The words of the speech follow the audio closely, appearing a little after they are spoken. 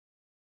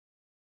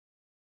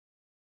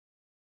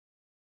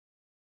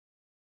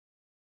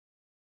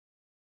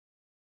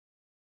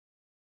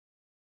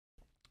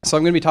So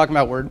I'm going to be talking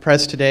about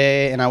WordPress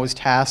today, and I was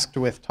tasked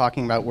with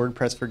talking about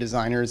WordPress for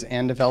designers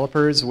and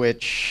developers,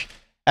 which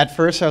at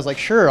first I was like,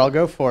 sure, I'll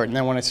go for it. And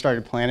then when I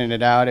started planning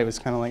it out, it was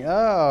kind of like,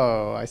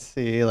 oh, I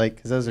see, like,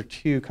 because those are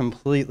two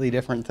completely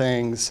different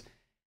things,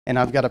 and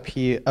I've got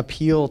to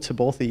appeal to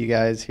both of you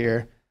guys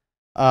here.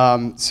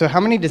 So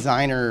how many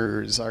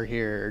designers are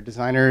here?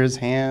 Designers,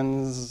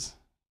 hands?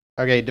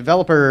 Okay,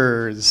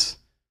 developers?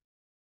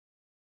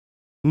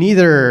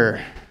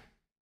 Neither.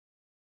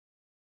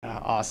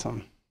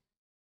 Awesome.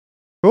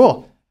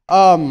 Cool.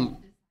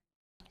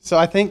 So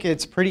I think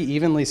it's pretty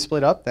evenly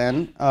split up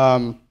then.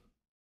 I'll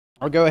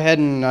go ahead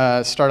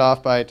and start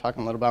off by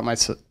talking a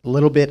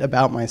little bit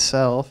about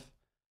myself.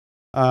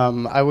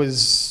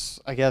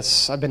 I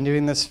guess I've been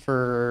doing this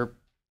for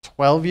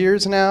 12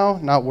 years now,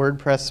 not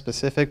WordPress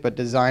specific, but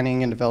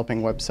designing and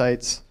developing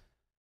websites.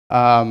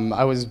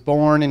 I was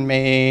born in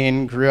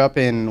Maine, grew up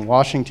in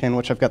Washington,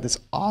 which I've got this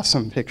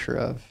awesome picture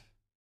of.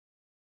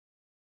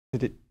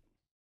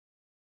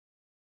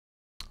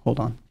 Hold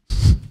on.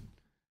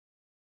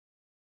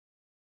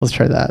 Let's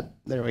try that.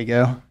 There we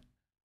go.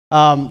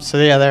 So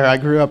yeah, there I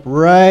grew up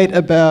right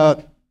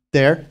about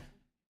there.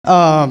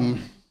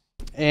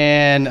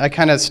 And I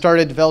kind of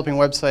started developing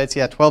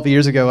websites, 12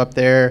 years ago up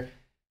there.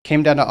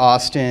 Came down to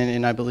Austin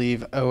in, I believe,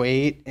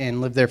 2008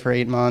 and lived there for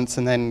 8 months,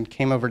 and then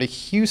came over to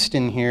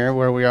Houston here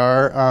where we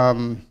are.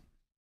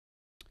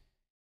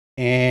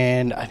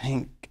 And I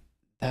think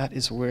that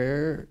is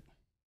where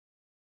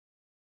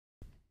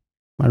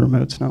my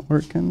remote's not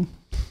working.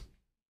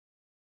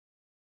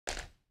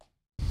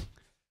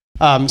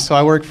 So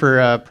I work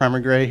for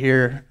Primer Gray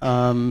here.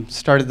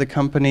 Started the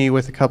company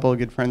with a couple of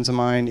good friends of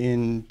mine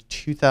in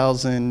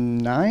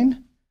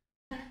 2009.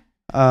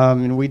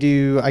 And we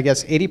do, I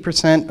guess,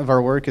 80% of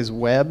our work is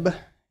web,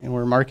 and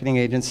we're a marketing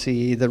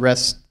agency. The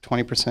rest,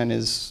 20%,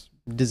 is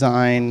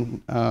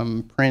design,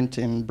 print,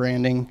 and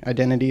branding,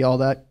 identity, all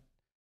that.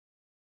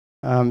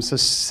 So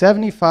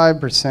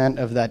 75%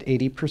 of that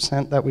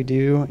 80% that we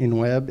do in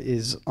web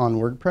is on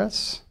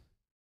WordPress.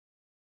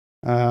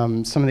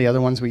 Some of the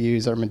other ones we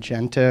use are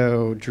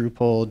Magento,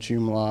 Drupal,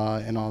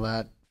 Joomla, and all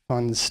that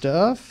fun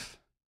stuff.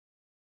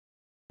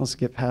 Let's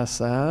get past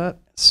that.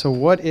 So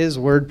what is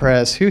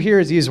WordPress? Who here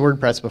has used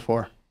WordPress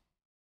before?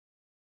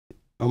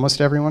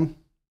 Almost everyone?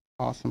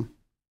 Awesome.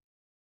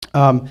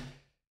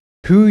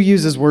 Who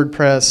uses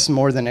WordPress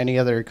more than any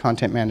other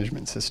content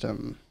management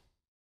system?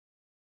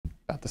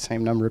 About the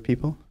same number of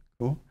people.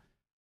 Cool.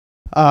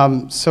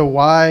 So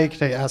why,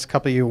 could I ask a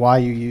couple of you why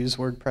you use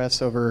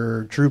WordPress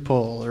over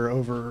Drupal or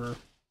over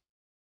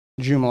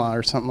Joomla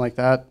or something like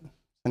that?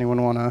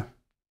 Anyone want to?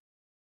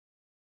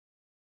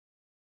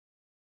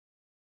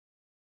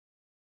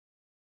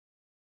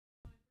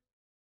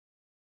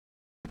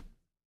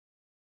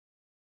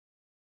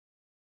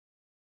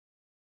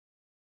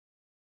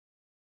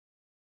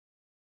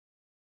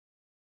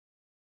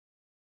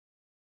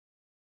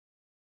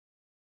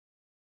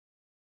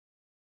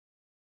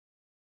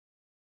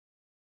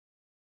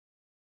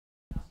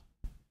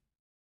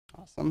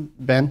 Awesome.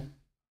 Ben?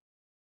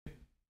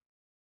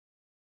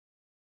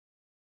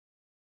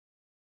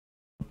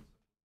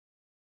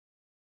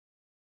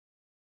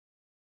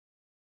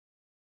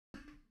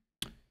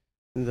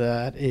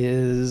 That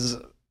is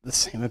the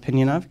same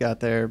opinion I've got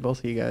there, both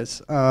of you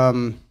guys.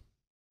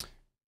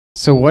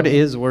 So what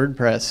is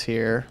WordPress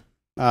here?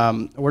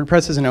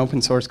 WordPress is an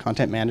open source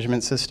content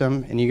management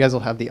system, and you guys will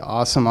have the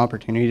awesome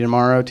opportunity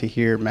tomorrow to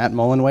hear Matt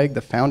Mullenweg,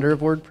 the founder of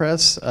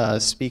WordPress,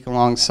 speak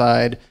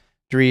alongside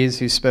Dries,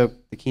 who spoke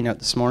the keynote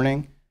this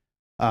morning.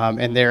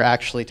 And they're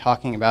actually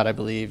talking about, I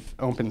believe,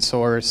 open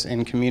source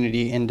and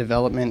community in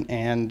development,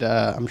 and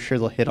I'm sure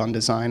they'll hit on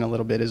design a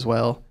little bit as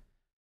well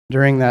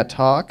during that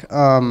talk.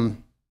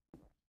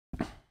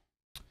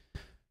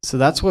 So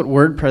that's what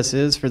WordPress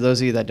is. For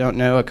those of you that don't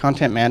know, a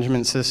content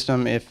management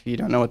system, if you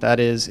don't know what that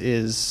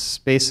is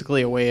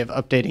basically a way of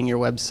updating your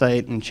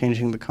website and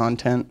changing the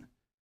content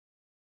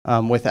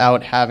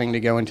without having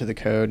to go into the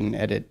code and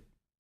edit,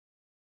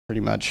 pretty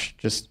much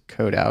just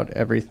code out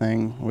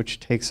everything, which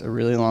takes a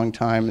really long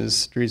time,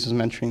 as Dries was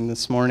mentioning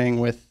this morning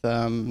with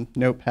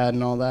Notepad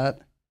and all that.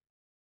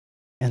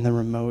 And the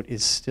remote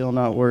is still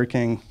not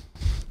working.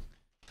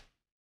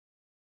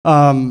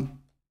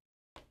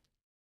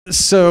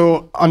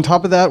 So on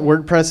top of that,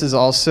 WordPress is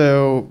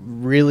also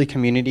really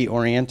community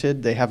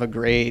oriented. They have a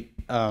great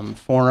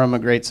forum, a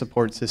great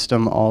support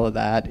system. All of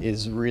that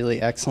is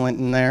really excellent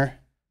in there.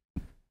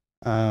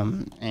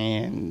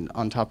 And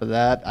on top of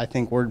that, I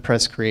think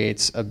WordPress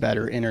creates a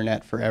better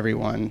internet for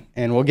everyone.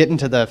 And we'll get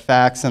into the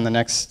facts on the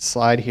next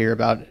slide here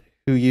about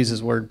who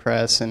uses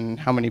WordPress and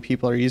how many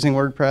people are using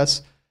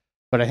WordPress.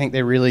 But I think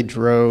they really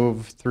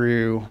drove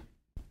through,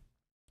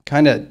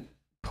 kind of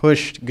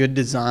pushed good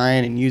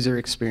design and user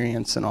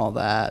experience and all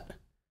that.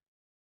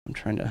 I'm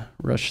trying to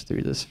rush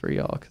through this for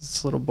y'all because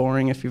it's a little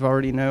boring if you've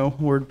already know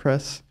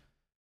WordPress.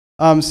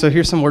 So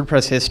here's some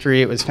WordPress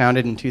history. It was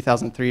founded in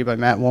 2003 by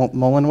Matt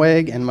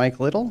Mullenweg and Mike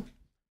Little.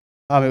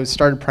 It was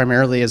started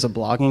primarily as a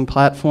blogging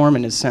platform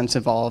and has since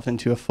evolved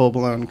into a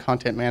full-blown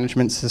content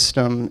management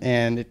system,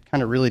 and it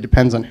kind of really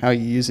depends on how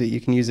you use it.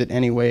 You can use it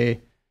any way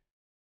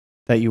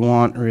that you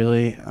want,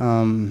 really.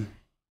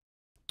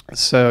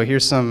 So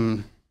here's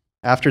some,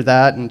 after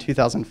that, in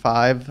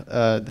 2005,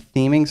 the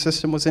theming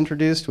system was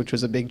introduced, which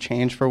was a big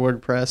change for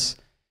WordPress.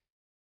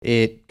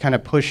 It kind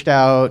of pushed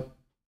out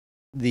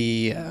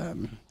the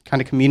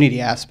kind of community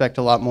aspect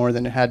a lot more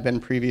than it had been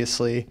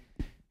previously,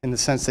 in the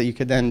sense that you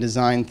could then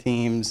design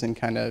themes and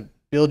kind of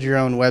build your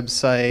own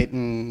website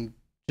and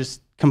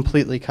just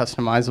completely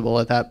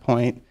customizable at that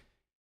point.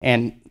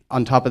 And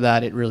on top of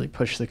that, it really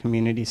pushed the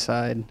community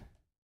side.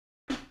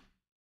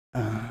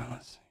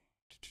 Let's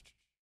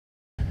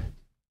see.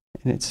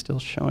 And it's still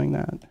showing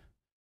that.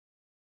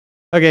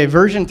 Okay,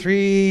 version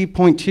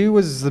 3.2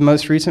 was the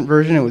most recent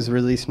version. It was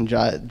released in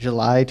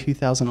July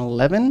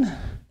 2011.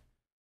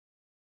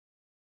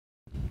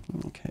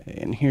 Okay,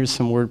 and here's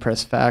some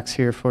WordPress facts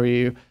here for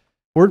you.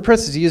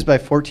 WordPress is used by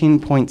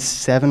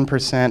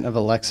 14.7% of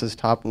Alexa's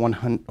top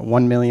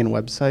 1 million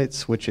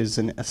websites, which is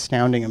an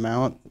astounding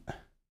amount.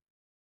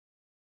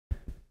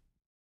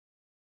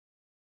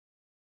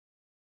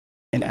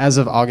 And as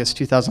of August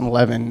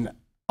 2011,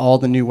 all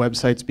the new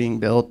websites being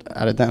built,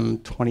 out of them,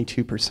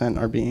 22%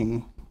 are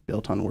being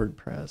built on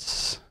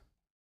WordPress.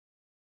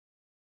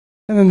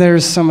 And then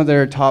there's some of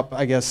their top,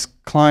 I guess,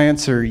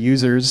 clients or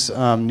users.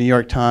 New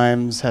York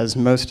Times has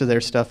most of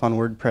their stuff on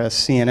WordPress.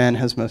 CNN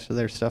has most of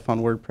their stuff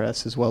on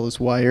WordPress, as well as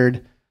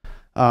Wired.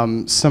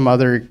 Some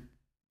other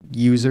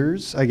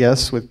users, I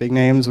guess, with big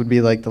names would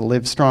be like the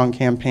Livestrong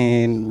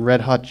campaign.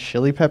 Red Hot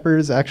Chili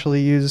Peppers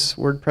actually use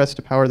WordPress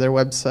to power their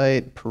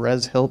website.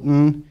 Perez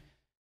Hilton,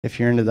 if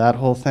you're into that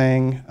whole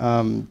thing.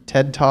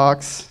 TED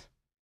Talks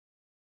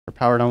are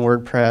powered on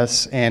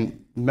WordPress.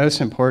 And most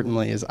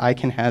importantly is I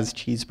Can Has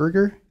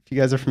Cheeseburger. If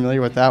you guys are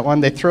familiar with that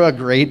one, they throw a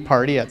great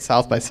party at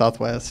South by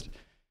Southwest.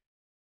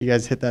 You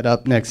guys hit that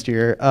up next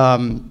year.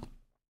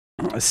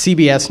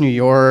 CBS New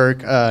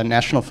York,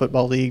 National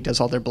Football League does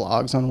all their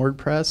blogs on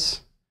WordPress.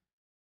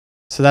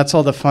 So that's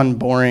all the fun,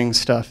 boring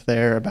stuff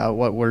there about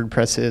what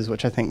WordPress is,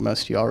 which I think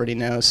most of you already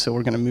know. So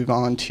we're going to move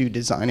on to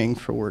designing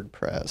for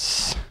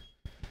WordPress.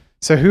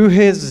 So who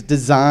has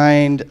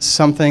designed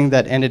something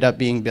that ended up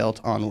being built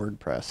on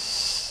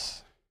WordPress?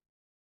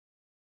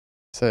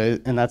 So,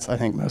 and that's, I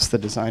think, most of the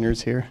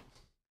designers here.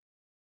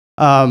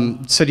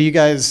 So do you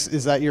guys,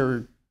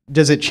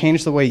 does it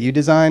change the way you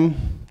design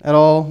at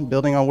all,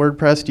 building on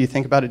WordPress? Do you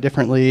think about it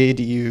differently?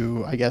 Do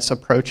you, I guess,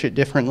 approach it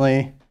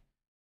differently?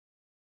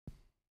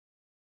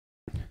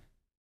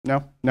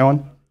 No? No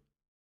one?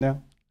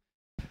 No?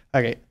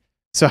 Okay.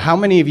 So how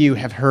many of you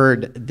have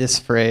heard this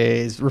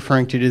phrase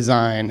referring to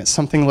design?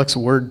 Something looks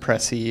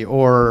WordPressy,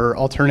 or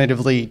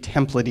alternatively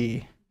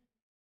templatey.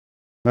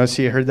 Most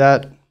of you heard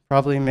that?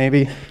 Probably,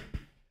 maybe.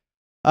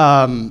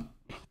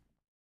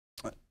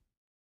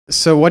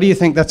 So what do you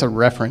think that's a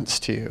reference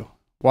to?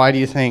 Why do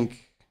you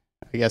think,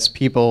 I guess,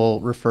 people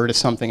refer to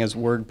something as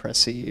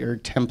WordPressy or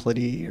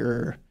templatey,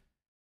 or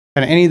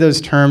kind of any of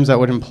those terms that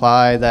would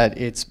imply that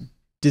it's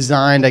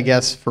designed, I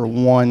guess, for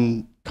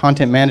one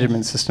content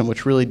management system,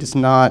 which really does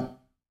not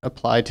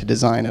apply to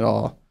design at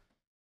all?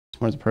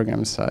 It's more the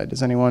program side.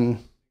 Does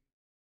anyone?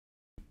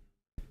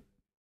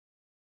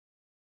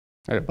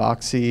 Right,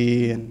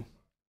 boxy and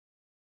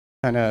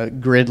kind of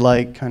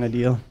grid-like kind of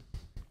deal.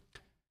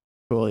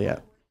 Cool, yeah.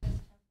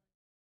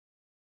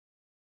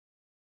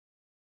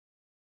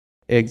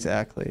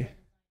 Exactly.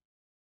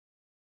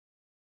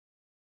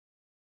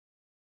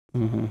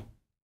 Mm-hmm.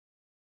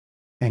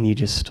 And you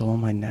just stole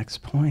my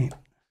next point.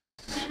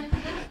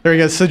 There we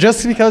go. So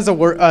just because a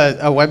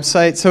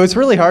website, so it's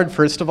really hard,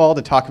 first of all,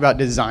 to talk about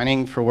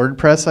designing for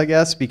WordPress, I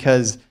guess,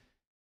 because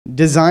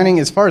designing,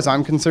 as far as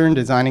I'm concerned,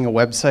 designing a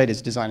website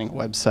is designing a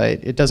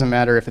website. It doesn't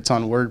matter if it's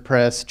on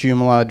WordPress,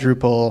 Joomla,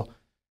 Drupal,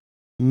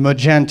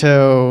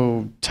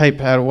 Magento,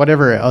 Typepad,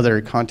 whatever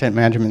other content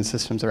management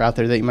systems are out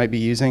there that you might be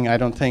using. I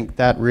don't think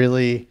that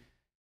really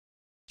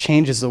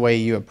changes the way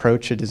you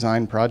approach a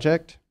design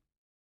project.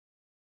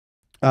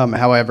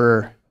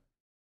 However,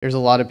 there's a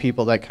lot of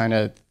people that kind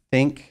of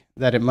think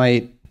that it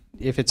might,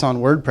 if it's on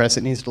WordPress,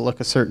 it needs to look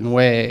a certain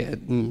way,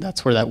 and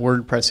that's where that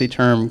WordPressy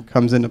term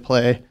comes into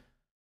play.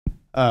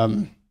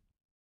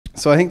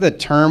 So I think the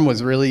term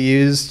was really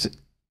used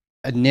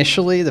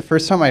initially. The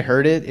first time I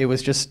heard it, it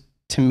was just,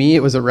 to me,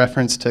 it was a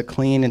reference to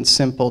clean and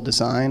simple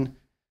design,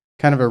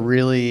 kind of a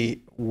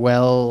really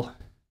well,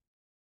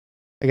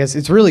 I guess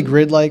it's really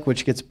grid-like,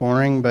 which gets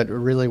boring, but a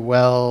really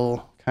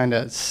well kind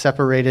of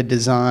separated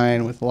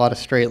design with a lot of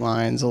straight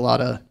lines, a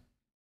lot of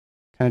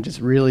kind of just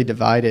really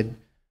divided.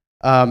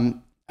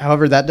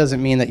 However, that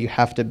doesn't mean that you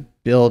have to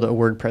build a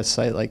WordPress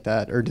site like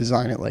that or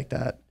design it like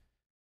that.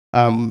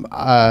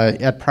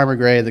 At Primer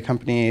Gray, the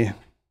company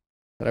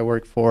that I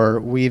work for,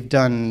 we've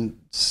done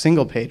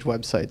single-page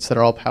websites that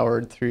are all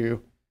powered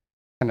through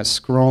kind of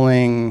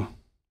scrolling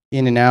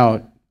in and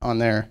out on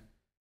there.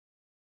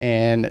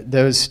 And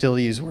those still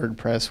use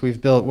WordPress. We've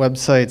built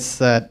websites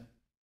that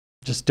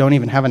just don't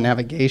even have a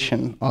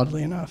navigation,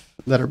 oddly enough,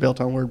 that are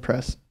built on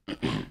WordPress.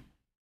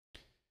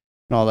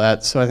 and all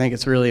that. So I think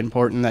it's really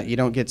important that you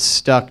don't get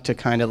stuck to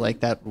kind of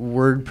like that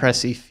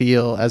WordPressy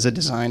feel as a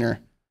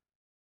designer.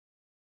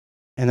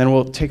 And then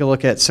we'll take a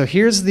look at, so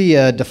here's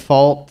the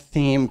default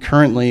theme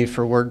currently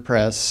for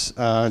WordPress.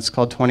 It's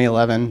called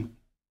 2011.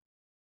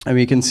 And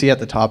you can see at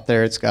the top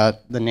there, it's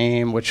got the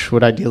name, which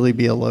would ideally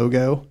be a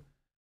logo,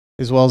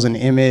 as well as an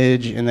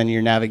image, and then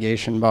your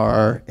navigation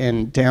bar.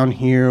 And down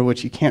here,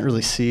 which you can't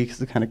really see because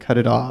they kind of cut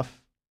it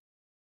off,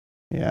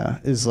 yeah,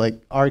 is like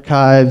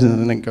archives, and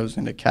then it goes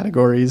into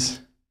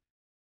categories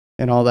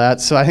and all that.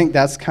 So I think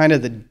that's kind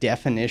of the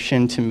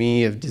definition to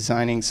me of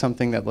designing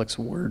something that looks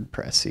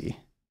WordPressy.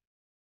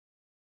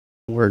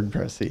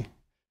 WordPressy.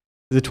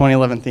 The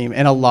 2011 theme,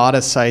 and a lot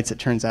of sites, it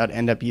turns out,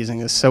 end up using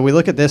this. So we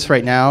look at this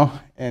right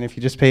now, and if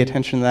you just pay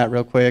attention to that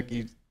real quick,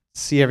 you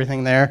see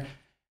everything there.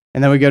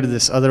 And then we go to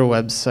this other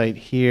website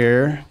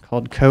here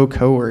called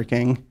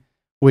Co-Working,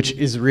 which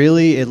is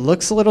really, it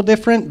looks a little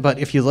different, but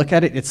if you look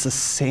at it, it's the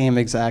same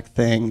exact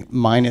thing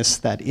minus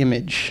that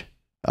image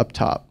up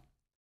top.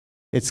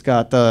 It's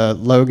got the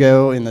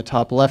logo in the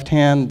top left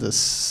hand, the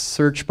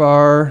search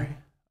bar,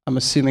 I'm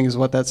assuming is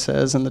what that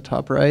says in the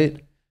top right.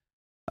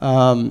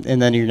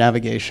 And then your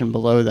navigation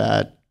below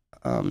that.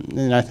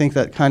 And I think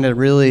that kind of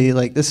really,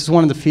 like, this is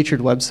one of the featured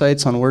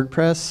websites on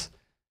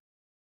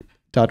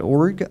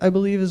WordPress.org, I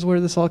believe is where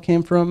this all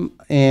came from.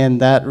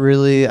 And that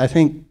really, I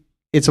think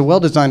it's a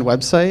well-designed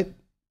website,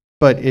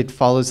 but it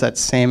follows that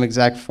same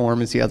exact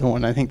form as the other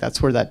one. I think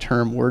that's where that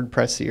term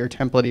WordPressy or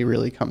templatey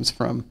really comes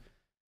from.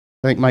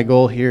 I think my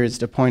goal here is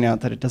to point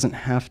out that it doesn't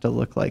have to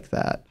look like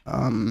that.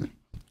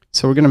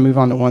 So we're going to move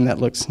on to one that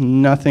looks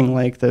nothing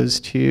like those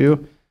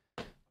two,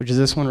 which is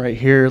this one right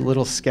here,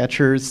 Little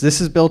Sketchers.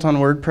 This is built on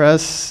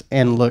WordPress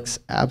and looks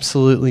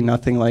absolutely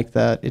nothing like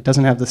that. It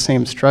doesn't have the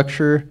same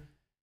structure.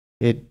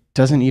 It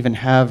doesn't even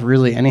have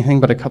really anything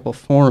but a couple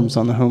forms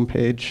on the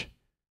homepage.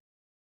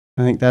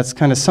 I think that's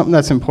kind of something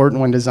that's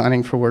important when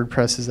designing for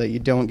WordPress, is that you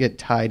don't get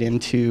tied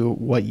into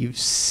what you've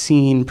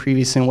seen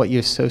previously and what you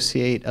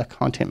associate a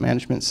content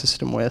management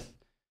system with.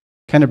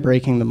 Kind of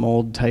breaking the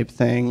mold type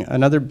thing.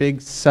 Another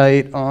big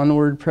site on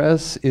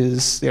WordPress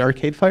is the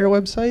Arcade Fire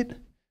website.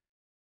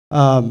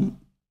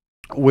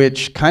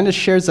 Which kind of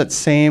shares that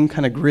same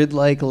kind of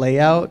grid-like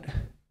layout,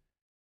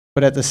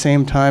 but at the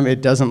same time,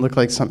 it doesn't look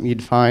like something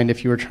you'd find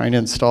if you were trying to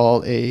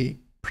install a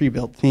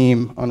pre-built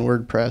theme on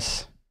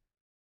WordPress.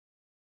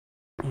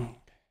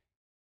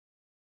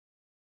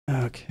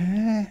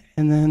 Okay,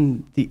 and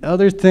then the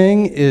other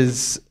thing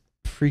is,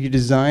 for you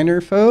designer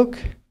folk,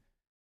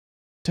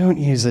 don't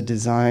use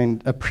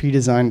a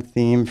pre-designed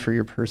theme for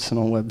your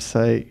personal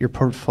website, your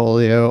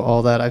portfolio,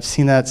 all that. I've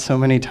seen that so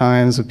many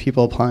times with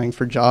people applying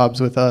for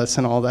jobs with us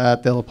and all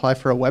that. They'll apply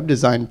for a web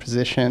design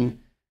position.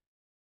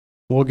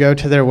 We'll go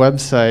to their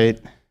website,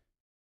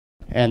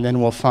 and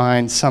then we'll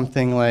find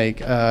something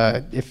like,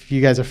 if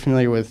you guys are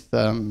familiar with,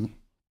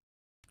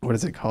 what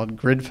is it called?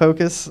 Grid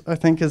Focus, I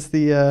think is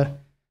the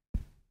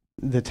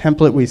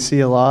template we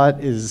see a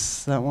lot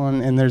is that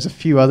one, and there's a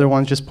few other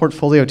ones, just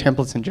portfolio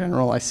templates in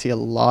general. I see a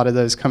lot of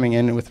those coming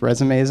in with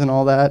resumes and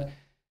all that,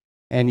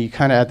 and you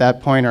kind of at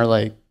that point are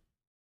like,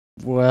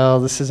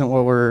 well, this isn't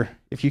what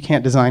if you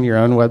can't design your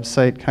own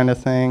website kind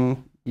of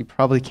thing, you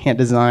probably can't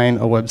design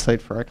a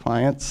website for our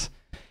clients.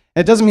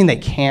 It doesn't mean they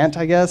can't,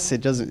 I guess.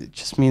 It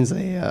just means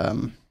they,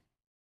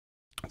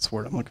 what's the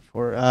word I'm looking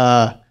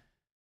for?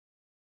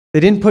 They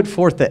didn't put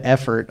forth the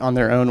effort on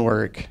their own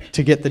work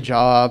to get the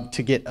job,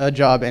 to get a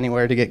job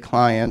anywhere, to get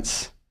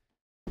clients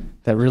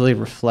that really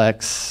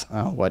reflects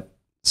what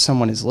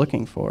someone is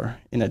looking for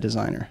in a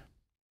designer.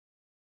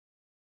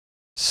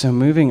 So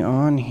moving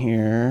on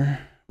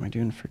here, what am I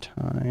doing for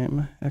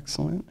time?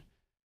 Excellent.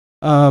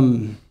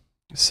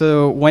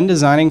 So when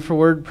designing for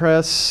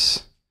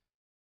WordPress,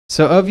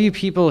 so of you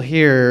people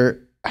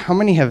here, how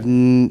many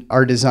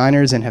are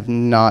designers and have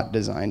not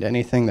designed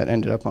anything that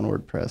ended up on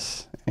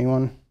WordPress?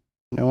 Anyone?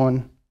 No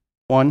one?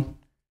 One?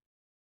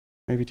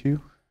 Maybe two?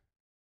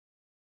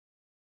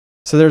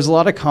 So there's a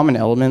lot of common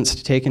elements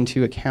to take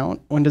into account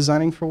when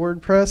designing for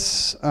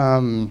WordPress.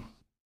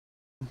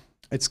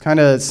 It's kind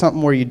of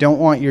something where you don't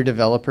want your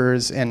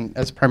developers, and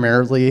as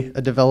primarily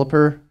a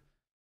developer,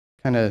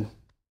 kind of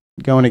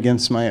going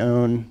against my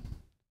own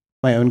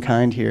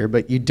kind here,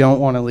 but you don't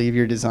want to leave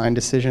your design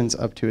decisions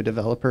up to a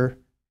developer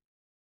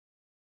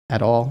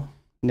at all,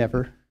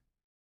 never.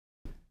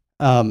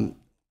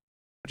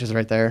 Which is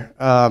right there.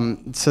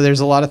 So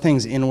there's a lot of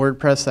things in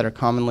WordPress that are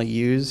commonly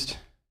used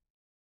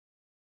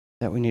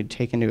that we need to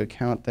take into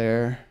account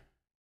there.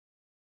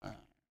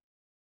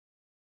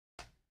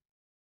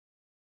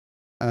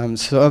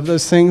 So of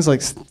those things,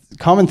 like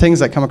common things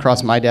that come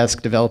across my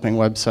desk developing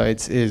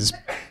websites is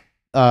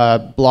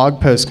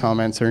blog post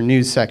comments or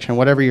news section,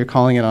 whatever you're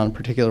calling it on a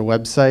particular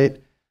website.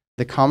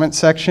 The comment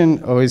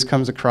section always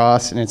comes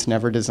across and it's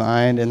never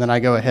designed, and then I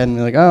go ahead and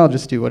be like, oh, I'll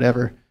just do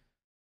whatever.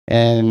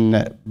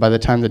 And by the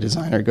time the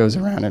designer goes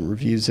around and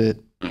reviews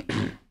it,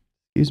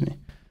 excuse me,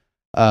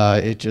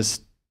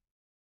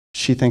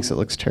 she thinks it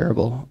looks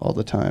terrible all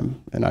the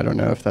time. And I don't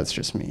know if that's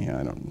just me.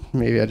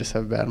 Maybe I just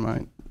have a bad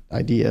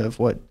idea of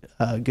what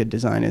good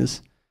design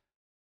is.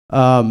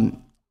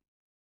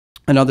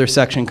 Another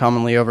section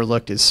commonly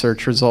overlooked is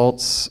search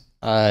results.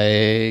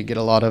 I get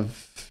a lot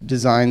of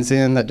designs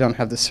in that don't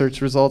have the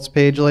search results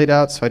page laid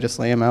out, so I just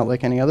lay them out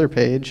like any other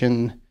page,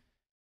 and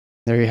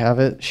there you have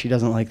it. She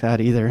doesn't like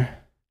that either.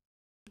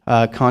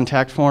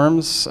 Contact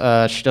forms,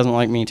 she doesn't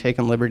like me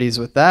taking liberties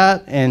with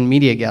that, and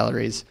media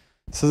galleries.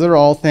 So they're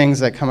all things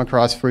that come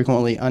across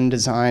frequently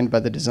undesigned by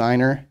the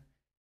designer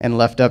and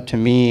left up to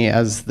me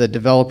as the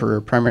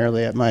developer,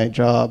 primarily at my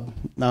job,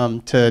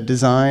 to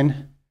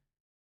design.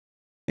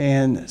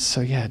 And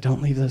so yeah,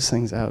 don't leave those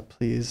things out,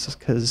 please,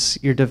 because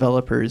your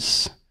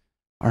developers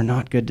are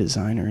not good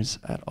designers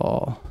at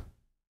all.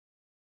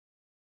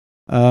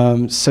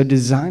 So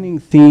designing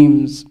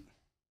themes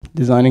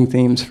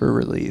for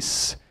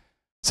release.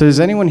 So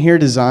has anyone here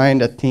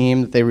designed a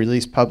theme that they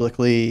release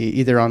publicly,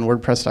 either on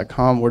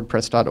WordPress.com,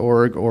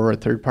 WordPress.org, or a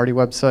third-party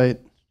website?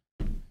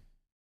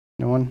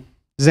 No one?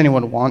 Does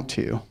anyone want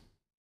to?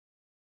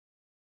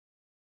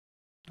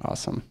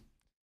 Awesome.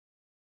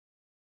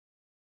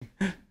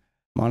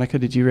 Monica,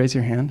 did you raise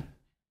your hand?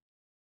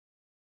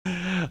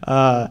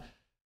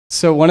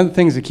 So one of the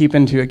things to keep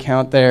into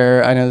account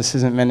there, I know this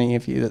isn't many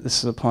of you that this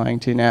is applying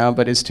to now,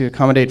 but is to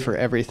accommodate for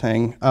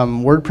everything.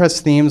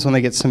 WordPress themes, when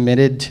they get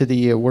submitted to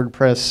the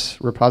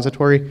WordPress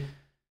repository,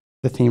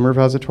 the theme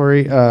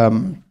repository,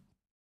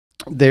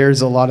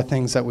 there's a lot of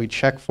things that we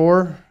check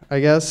for, I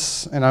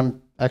guess, and I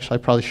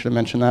probably should have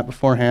mentioned that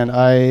beforehand.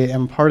 I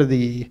am part of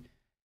the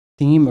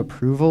theme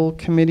approval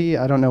committee.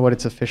 I don't know what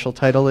its official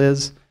title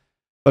is,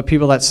 but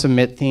people that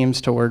submit themes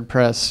to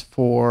WordPress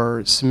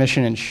for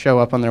submission and show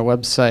up on their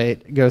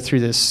website go through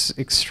this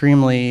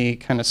extremely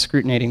kind of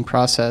scrutinizing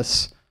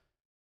process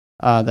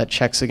that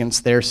checks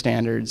against their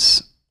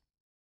standards.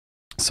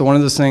 So one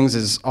of those things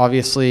is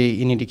obviously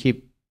you need to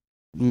keep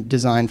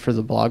design for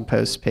the blog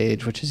post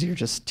page, which is your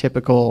just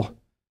typical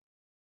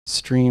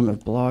stream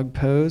of blog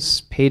posts.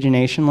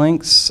 Pagination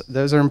links,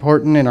 those are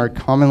important and are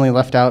commonly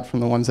left out from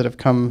the ones that have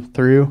come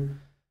through.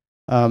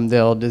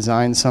 They'll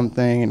design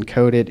something and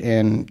code it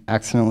and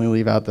accidentally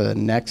leave out the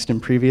next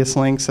and previous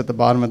links at the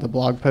bottom of the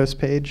blog post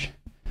page.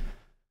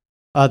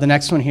 The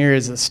next one here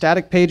is the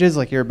static pages,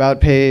 like your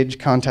about page,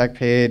 contact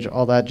page,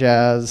 all that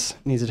jazz.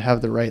 Needs to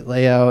have the right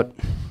layout.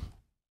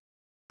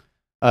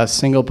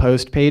 Single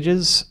post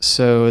pages,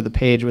 so the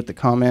page with the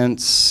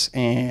comments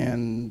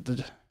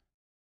and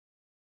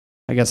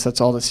I guess that's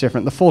all that's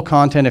different. The full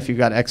content if you've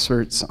got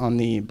excerpts on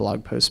the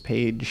blog post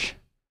page.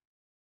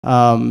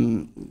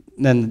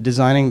 Then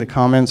designing the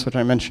comments, which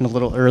I mentioned a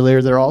little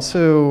earlier. They're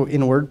also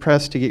in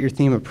WordPress to get your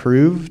theme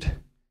approved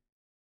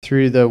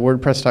through the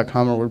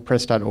WordPress.com or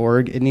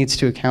WordPress.org. It needs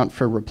to account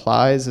for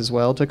replies as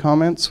well to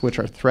comments, which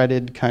are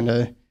threaded, kind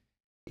of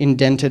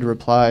indented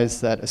replies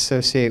that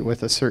associate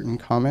with a certain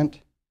comment,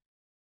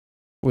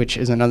 which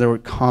is another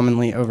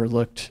commonly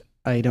overlooked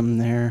item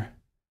there.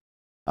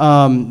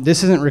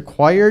 This isn't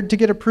required to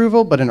get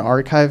approval, but an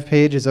archive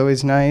page is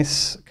always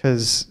nice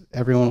because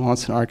everyone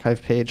wants an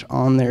archive page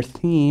on their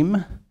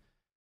theme.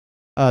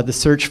 The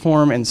search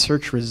form and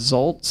search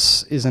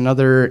results is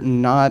another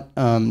not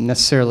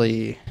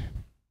necessarily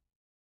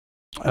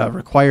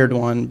required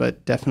one,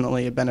 but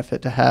definitely a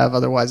benefit to have.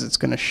 Otherwise, it's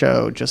going to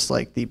show just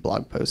like the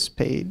blog post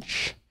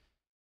page.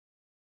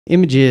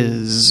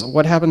 Images.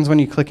 What happens when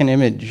you click an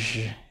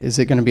image? Is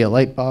it going to be a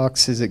light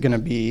box? Is it going to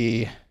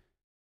be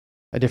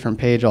a different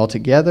page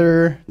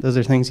altogether? Those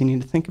are things you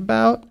need to think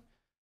about.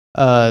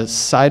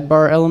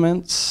 Sidebar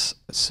elements,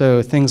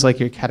 so things like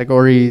your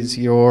categories,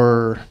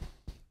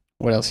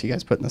 what else you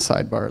guys put in the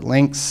sidebar?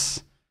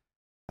 Links,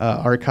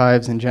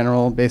 archives in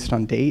general based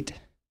on date.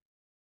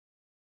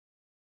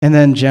 And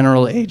then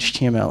general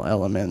HTML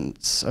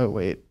elements. Oh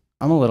wait,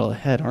 I'm a little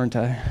ahead, aren't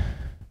I?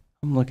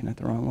 I'm looking at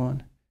the wrong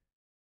one.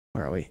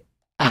 Where are we?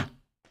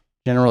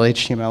 General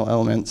HTML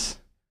elements.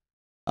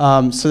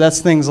 So that's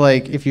things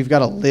like if you've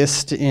got a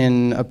list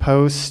in a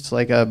post,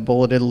 like a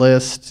bulleted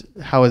list,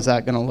 how is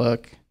that going to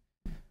look?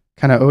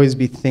 Kind of always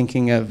be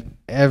thinking of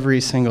every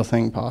single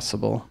thing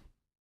possible.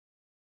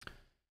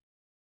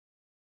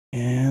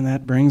 And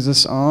that brings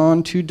us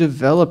on to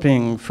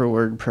developing for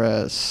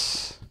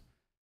WordPress.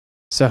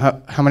 So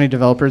how many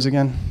developers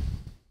again?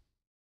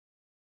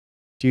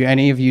 Do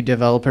any of you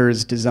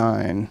developers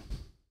design?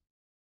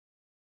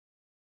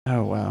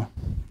 Oh, wow.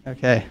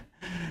 Okay.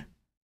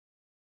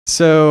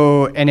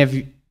 So, and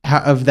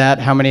of that,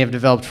 how many have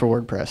developed for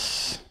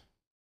WordPress?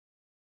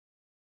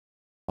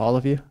 All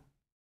of you?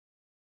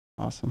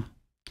 Awesome.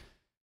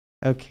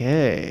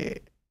 Okay.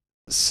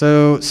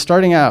 So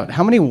starting out,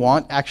 how many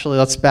actually,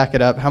 let's back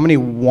it up. How many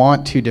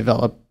want to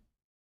develop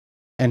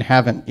and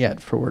haven't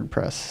yet for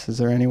WordPress? Is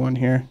there anyone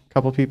here? A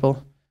couple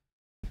people?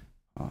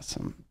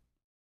 Awesome.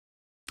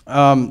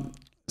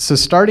 So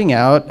starting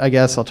out, I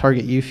guess I'll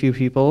target you few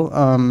people.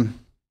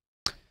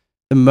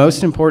 The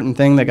most important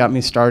thing that got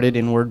me started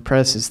in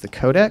WordPress is the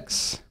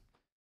codex.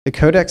 The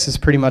codex is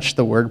pretty much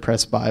the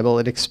WordPress Bible.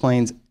 It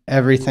explains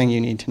everything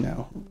you need to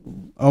know,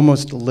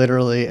 almost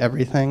literally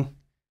everything.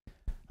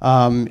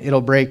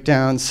 It'll break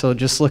down, so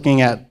just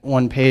looking at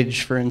one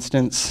page, for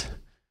instance,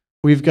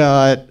 we've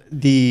got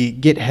the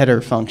get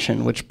header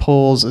function, which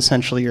pulls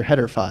essentially your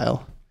header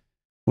file,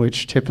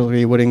 which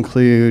typically would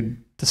include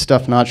the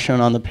stuff not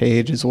shown on the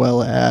page, as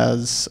well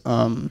as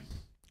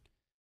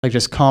like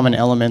just common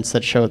elements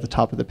that show at the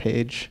top of the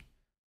page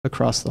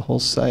across the whole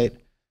site.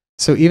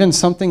 So even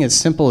something as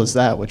simple as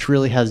that, which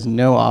really has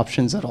no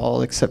options at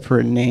all except for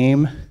a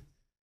name,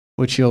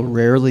 which you'll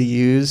rarely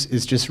use,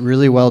 is just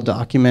really well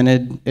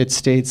documented. It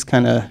states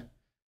kind of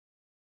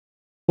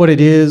what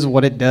it is,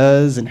 what it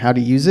does, and how to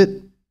use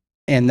it.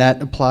 And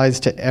that applies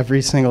to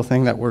every single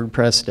thing that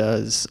WordPress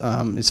does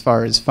as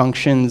far as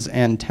functions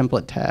and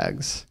template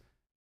tags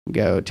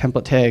go.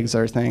 Template tags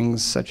are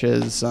things such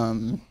as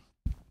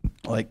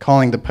like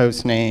calling the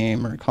post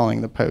name or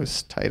calling the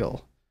post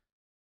title.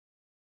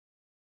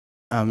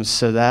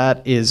 So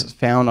that is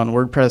found on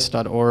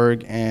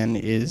wordpress.org and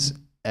is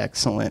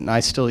excellent. And I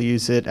still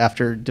use it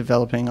after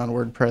developing on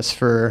WordPress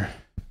for,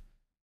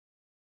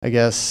 I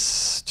guess,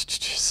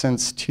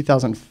 since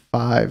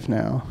 2005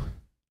 now.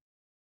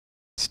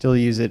 Still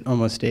use it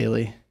almost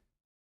daily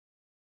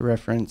for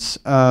reference.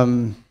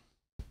 Here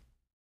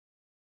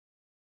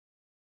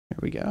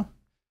we go.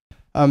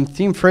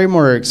 Theme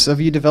frameworks. Of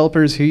you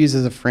developers, who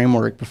uses a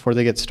framework before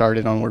they get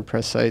started on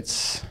WordPress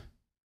sites?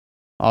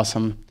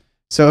 Awesome.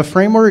 So a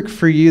framework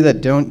for you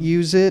that don't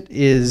use it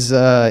is,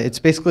 it's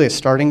basically a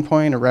starting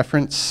point, a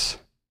reference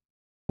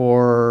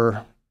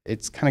for,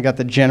 it's kind of got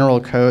the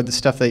general code, the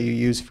stuff that you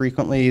use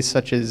frequently,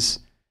 such as,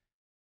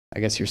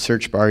 I guess, your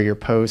search bar, your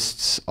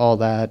posts, all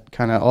that,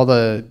 kind of all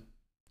the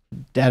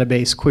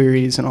database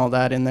queries and all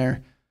that in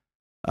there.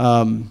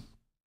 And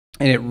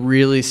it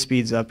really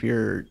speeds up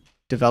your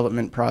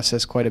development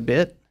process quite a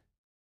bit.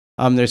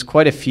 There's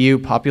quite a few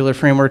popular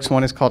frameworks.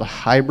 One is called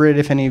Hybrid,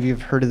 if any of you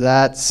have heard of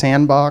that.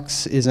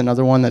 Sandbox is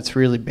another one that's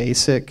really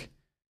basic.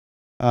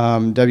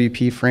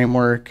 WP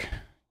framework,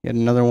 yet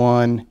another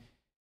one.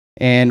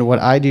 And what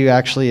I do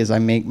actually is I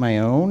make my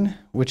own,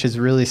 which is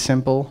really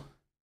simple.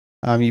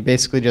 You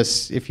basically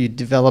just, if you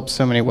develop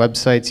so many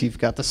websites, you've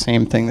got the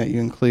same thing that you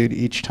include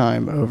each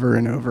time over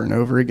and over and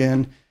over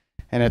again.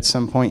 And at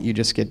some point, you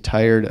just get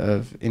tired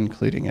of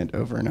including it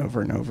over and over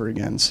and over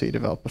again. So you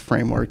develop a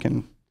framework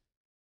and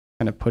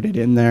kind of put it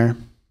in there.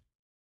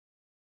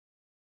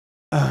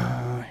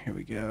 Here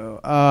we go.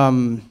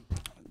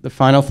 The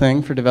final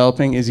thing for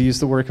developing is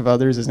use the work of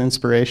others as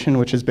inspiration,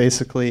 which is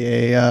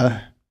basically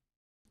a,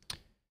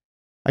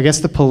 I guess,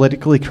 the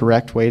politically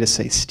correct way to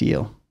say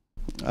steal.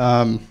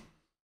 I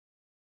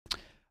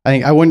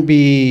think I wouldn't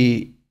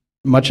be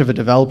much of a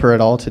developer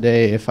at all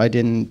today if I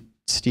didn't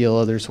steal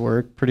others'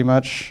 work, pretty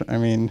much. I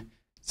mean,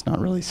 it's not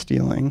really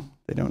stealing.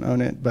 They don't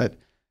own it. But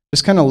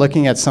just kind of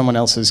looking at someone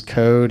else's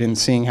code and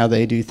seeing how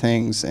they do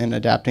things and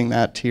adapting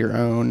that to your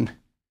own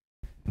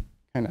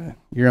kind of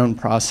your own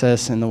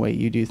process and the way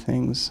you do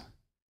things.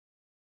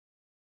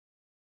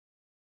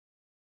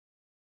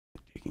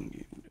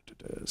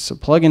 So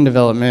plugin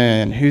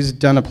development. Who's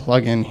done a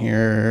plugin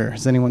here?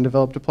 Has anyone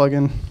developed a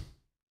plugin?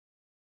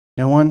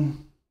 No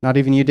one? Not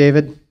even you,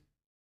 David?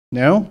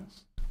 No?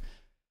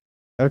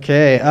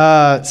 Okay,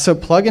 so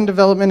plugin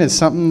development is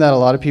something that a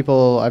lot of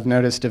people I've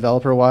noticed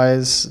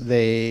developer-wise,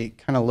 they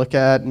kind of look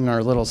at and are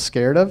a little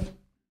scared of.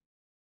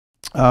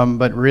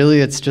 But really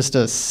it's just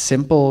a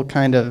simple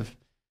kind of,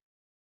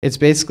 it's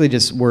basically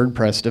just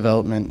WordPress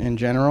development in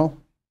general.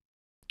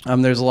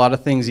 There's a lot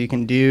of things you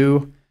can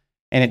do,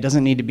 and it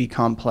doesn't need to be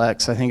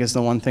complex. I think is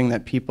the one thing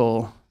that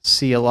people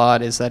see a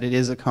lot, is that it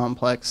is a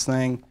complex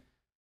thing.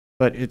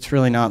 But it's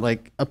really not.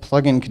 Like, a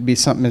plugin could be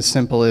something as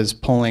simple as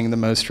pulling the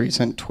most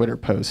recent Twitter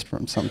post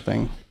from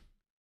something.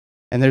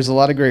 And there's a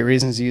lot of great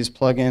reasons to use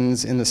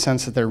plugins in the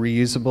sense that they're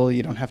reusable.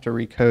 You don't have to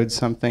recode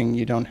something.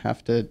 You don't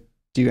have to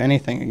do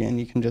anything again.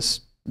 You can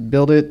just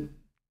build it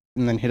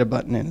and then hit a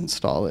button and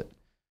install it.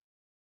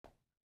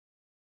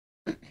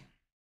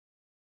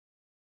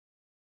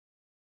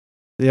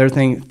 The other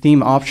thing,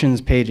 theme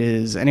options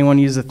pages. Anyone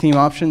use the theme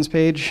options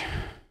page?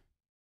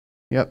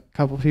 Yep, a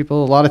couple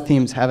people. A lot of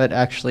themes have it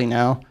actually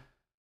now.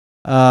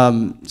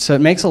 So it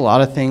makes a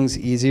lot of things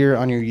easier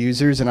on your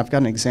users, and I've got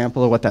an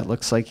example of what that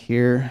looks like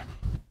here.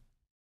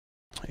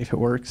 If it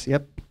works,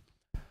 yep.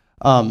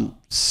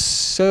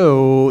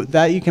 So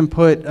that you can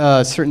put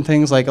certain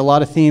things, like a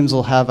lot of themes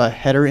will have a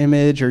header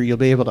image, or you'll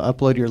be able to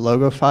upload your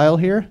logo file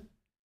here.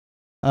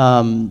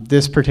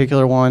 This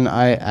particular one,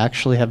 I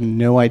actually have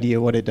no idea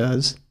what it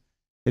does.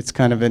 It's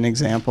kind of an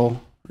example,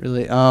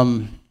 really.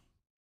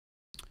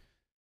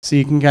 So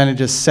you can kind of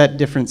just set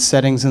different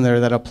settings in there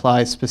that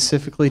apply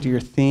specifically to your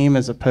theme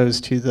as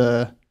opposed to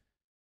the,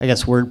 I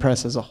guess,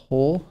 WordPress as a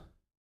whole.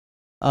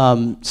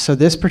 So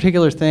this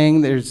particular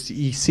thing,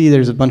 you see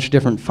there's a bunch of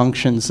different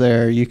functions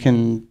there.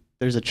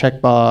 There's a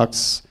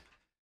checkbox,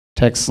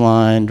 text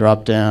line,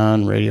 drop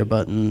down, radio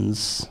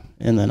buttons,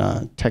 and then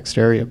a text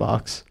area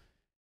box.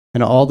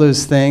 And all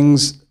those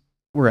things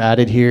were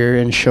added here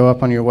and show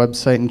up on your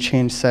website and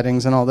change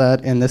settings and all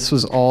that. And this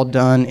was all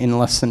done in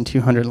less than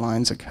 200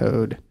 lines of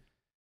code,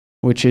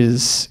 which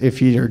is,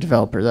 if you're a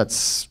developer,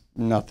 that's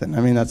nothing.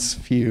 I mean, that's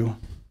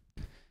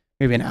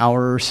maybe an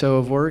hour or so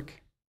of work.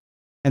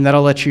 And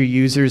that'll let your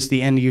users,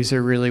 the end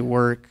user, really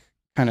work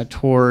kind of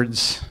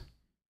towards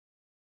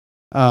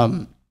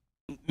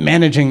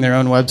managing their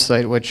own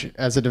website, which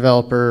as a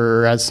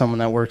developer or as someone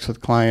that works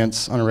with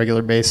clients on a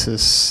regular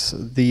basis,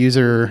 the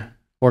user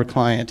or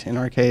client in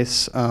our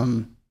case,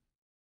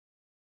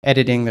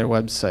 editing their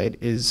website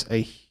is a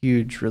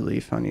huge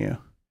relief on you.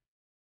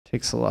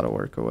 Takes a lot of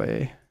work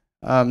away.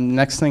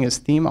 Next thing is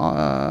theme.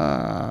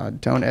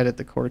 Don't edit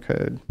the core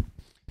code.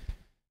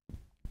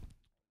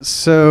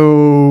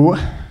 So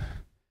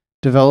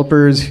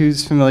developers,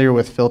 who's familiar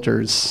with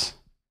filters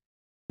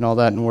and all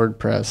that in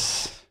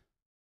WordPress?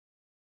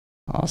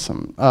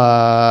 Awesome.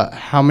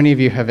 How many of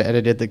you have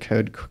edited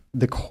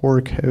the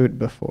core code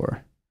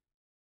before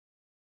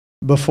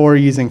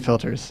using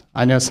filters?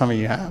 I know some of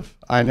you have.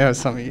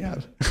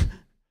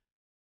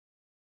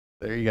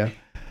 There you go.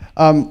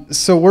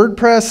 So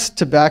WordPress,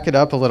 to back it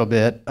up a little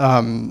bit,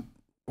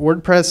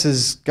 WordPress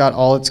has got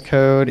all its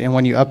code, and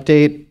when you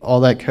update, all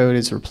that code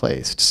is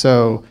replaced.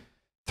 So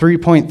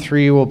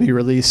 3.3 will be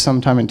released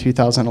sometime in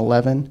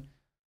 2011,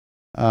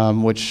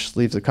 which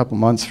leaves a couple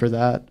months for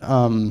that.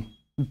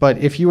 But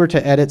if you were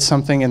to edit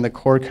something in the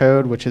core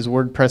code, which is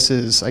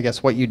WordPress's, I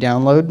guess, what you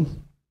download,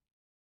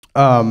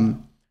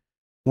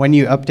 when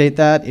you update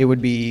that, it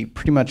would be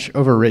pretty much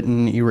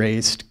overwritten,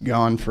 erased,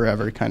 gone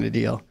forever kind of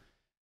deal.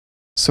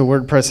 So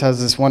WordPress has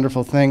this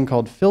wonderful thing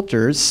called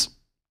filters,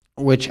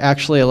 which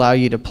actually allow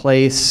you to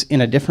place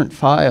in a different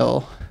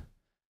file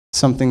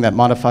something that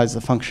modifies the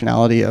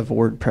functionality of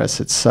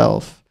WordPress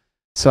itself.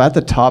 So at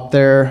the top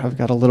there, I've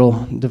got a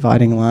little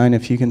dividing line,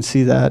 if you can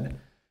see that.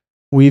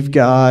 We've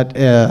got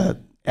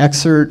an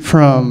excerpt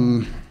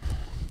from,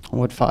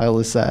 what file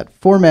is that?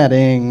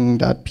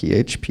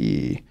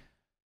 Formatting.php.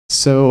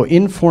 So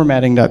in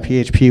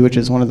formatting.php, which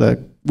is one of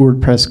the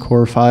WordPress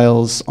core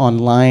files, on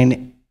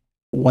line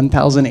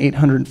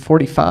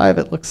 1845,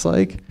 it looks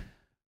like,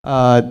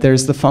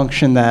 there's the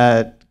function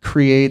that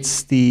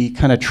creates the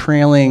kind of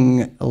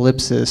trailing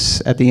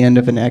ellipsis at the end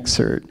of an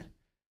excerpt.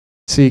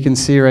 So you can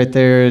see right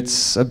there,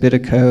 it's a bit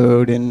of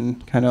code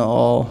and kind of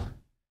all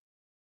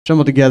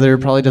jumbled together.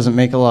 Probably doesn't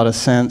make a lot of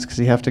sense because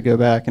you have to go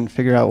back and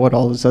figure out what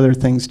all those other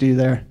things do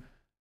there.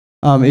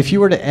 If you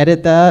were to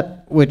edit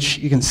that, which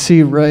you can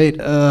see right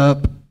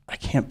up, I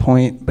can't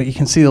point, but you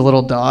can see the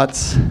little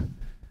dots.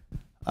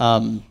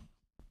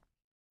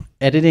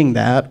 Editing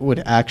that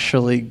would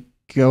actually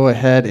go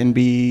ahead and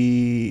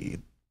be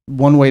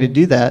one way to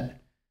do that,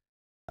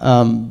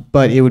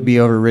 but it would be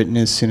overwritten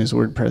as soon as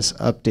WordPress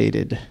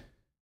updated.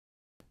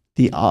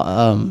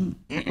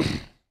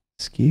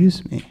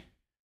 Excuse me.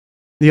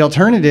 The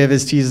alternative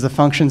is to use the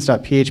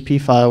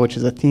functions.php file, which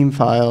is a theme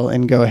file,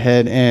 and go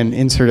ahead and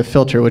insert a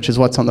filter, which is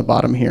what's on the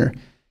bottom here.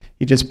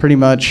 You just pretty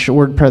much,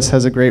 WordPress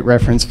has a great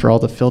reference for all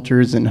the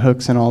filters and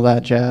hooks and all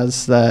that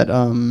jazz that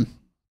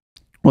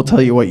will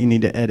tell you what you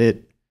need to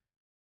edit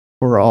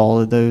for all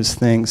of those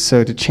things.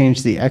 So to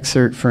change the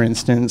excerpt, for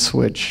instance,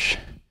 which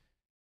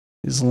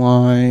is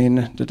line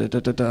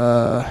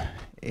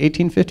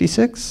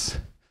 1856,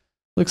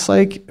 looks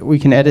like we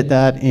can edit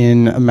that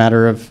in a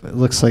matter of, it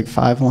looks like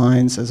 5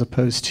 lines, as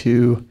opposed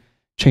to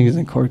changing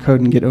the core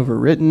code and get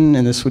overwritten,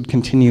 and this would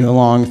continue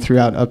along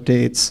throughout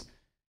updates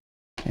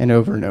and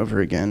over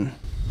again.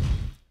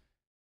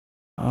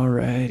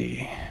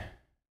 Alrighty.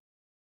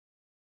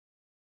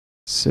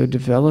 So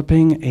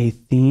developing a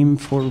theme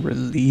for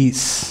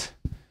release.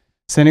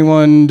 Has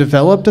anyone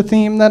developed a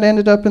theme that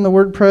ended up in the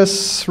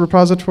WordPress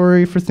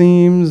repository for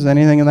themes?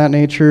 Anything of that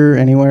nature,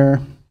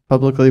 anywhere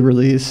publicly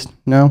released?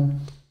 No?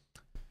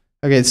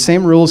 Okay,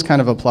 same rules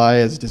kind of apply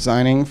as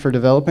designing for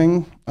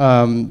developing.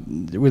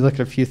 We look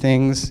at a few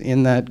things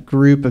in that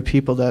group of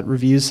people that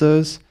reviews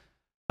those.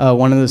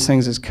 One of those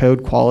things is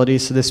code quality.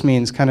 So this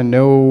means kind of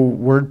no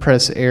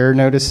WordPress error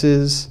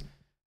notices,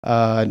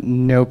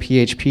 no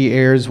PHP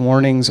errors,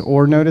 warnings,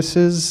 or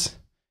notices.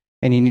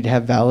 And you need to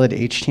have valid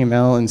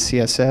HTML and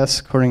CSS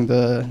according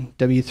to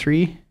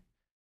W3.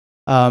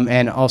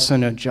 And also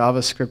no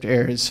JavaScript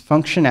errors.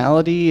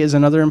 Functionality is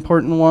another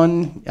important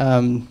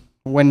one.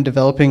 When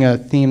developing a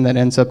theme that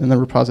ends up in the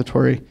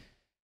repository, it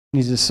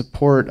needs to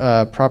support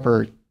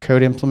proper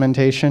code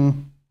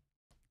implementation,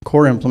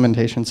 core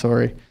implementation,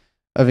 sorry,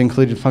 of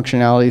included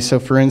functionality. So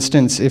for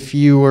instance, if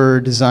you were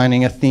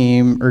designing a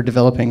theme, or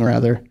developing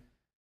rather,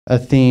 a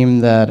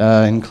theme that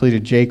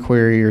included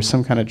jQuery or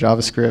some kind of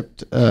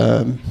JavaScript,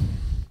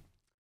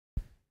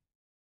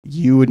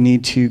 you would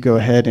need to go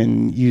ahead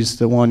and use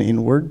the one in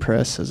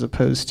WordPress as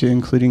opposed to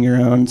including your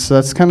own. So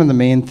that's kind of the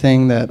main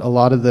thing that a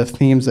lot of the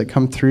themes that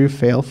come through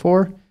fail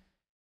for,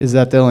 is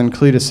that they'll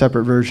include a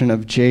separate version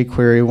of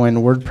jQuery when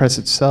WordPress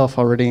itself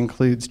already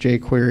includes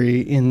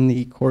jQuery in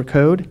the core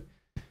code.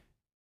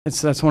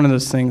 That's one of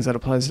those things that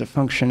applies to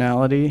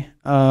functionality.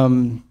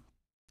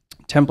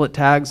 Template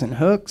tags and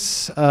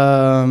hooks.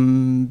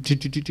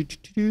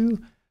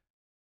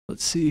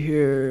 Let's see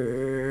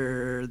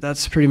here.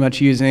 That's pretty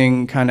much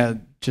using kind of,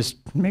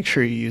 just make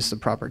sure you use the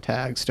proper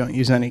tags. Don't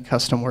use any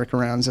custom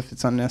workarounds if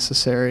it's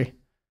unnecessary.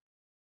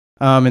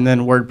 And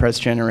then WordPress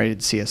generated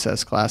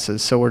CSS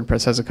classes. So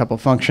WordPress has a couple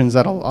functions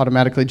that'll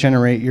automatically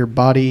generate your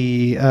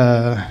body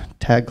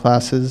tag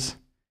classes,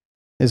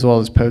 as well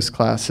as post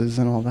classes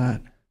and all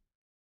that.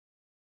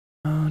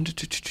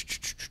 Let's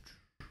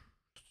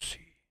see.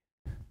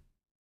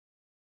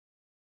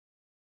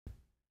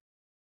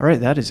 All right,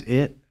 that is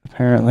it,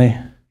 apparently.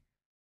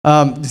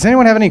 Does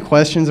anyone have any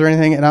questions or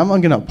anything? And I'm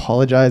going to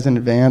apologize in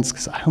advance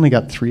because I only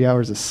got 3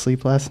 hours of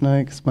sleep last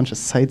night because a bunch of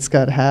sites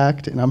got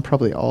hacked, and I'm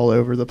probably all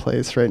over the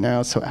place right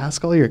now. So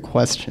ask all your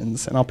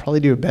questions, and I'll probably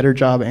do a better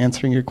job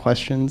answering your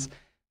questions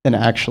than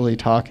actually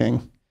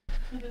talking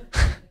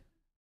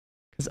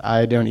because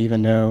I don't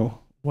even know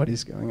what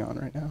is going on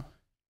right now.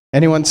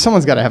 Anyone?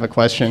 Someone's got to have a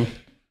question.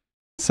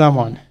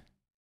 Someone.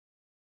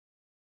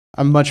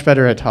 I'm much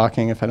better at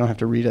talking if I don't have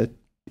to read it.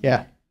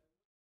 Yeah.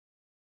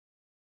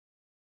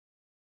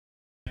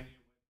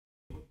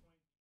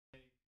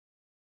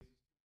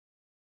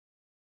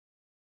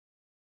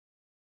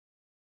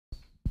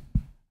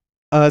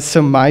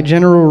 So my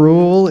general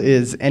rule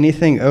is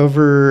anything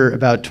over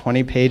about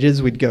 20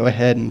 pages, we'd go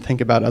ahead and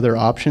think about other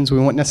options. We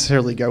won't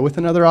necessarily go with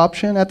another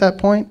option at that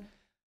point.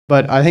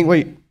 But I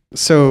think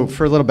so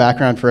for a little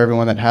background for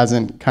everyone that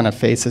hasn't kind of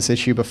faced this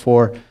issue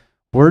before,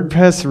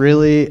 WordPress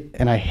really,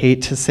 and I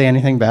hate to say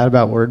anything bad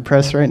about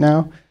WordPress right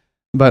now,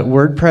 but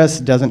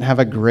WordPress doesn't have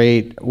a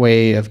great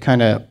way of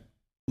kind of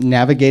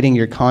navigating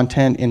your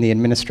content in the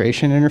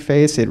administration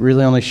interface. It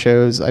really only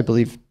shows, I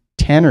believe,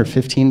 10 or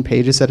 15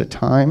 pages at a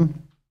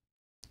time,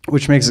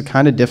 which makes it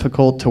kind of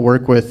difficult to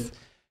work with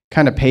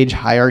kind of page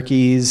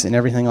hierarchies and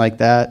everything like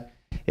that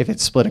if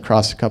it's split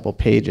across a couple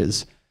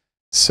pages.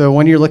 So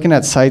when you're looking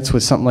at sites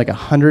with something like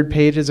 100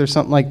 pages or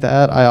something like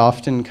that, I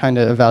often kind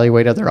of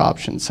evaluate other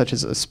options, such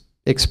as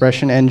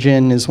Expression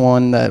Engine is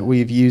one that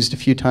we've used a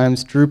few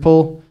times.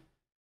 Drupal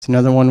is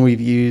another one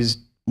we've used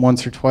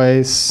once or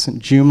twice.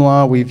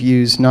 Joomla we've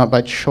used not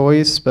by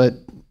choice, but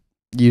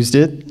used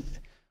it.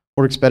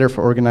 Works better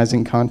for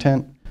organizing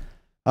content.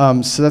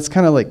 So that's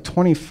kind of like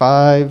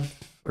 25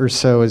 or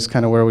so is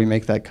kind of where we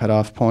make that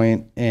cutoff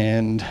point.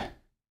 And I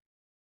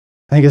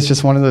think it's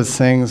just one of those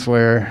things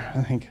where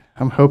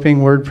I'm hoping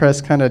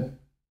WordPress kind of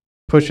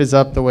pushes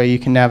up the way you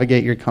can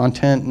navigate your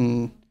content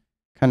and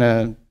kind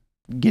of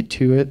get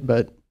to it,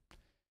 but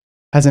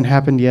hasn't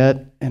happened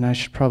yet. And I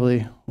should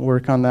probably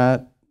work on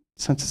that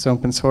since it's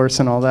open source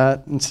and all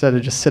that instead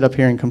of just sit up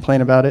here and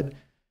complain about it.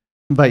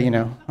 But, you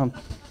know, I'll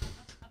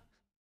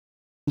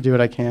do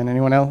what I can.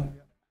 Anyone else?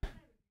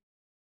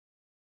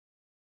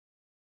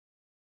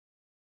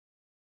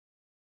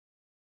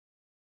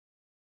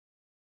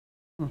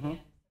 Mm-hmm.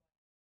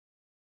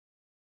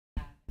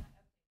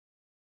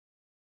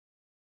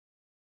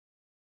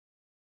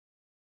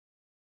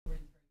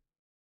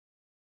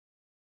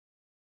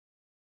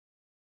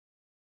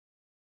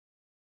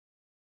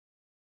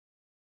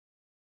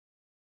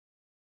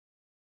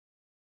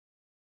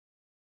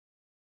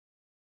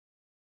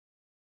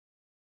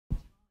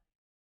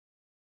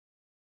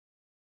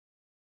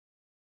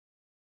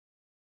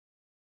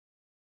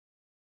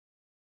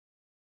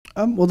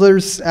 Well,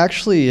 there's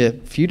actually a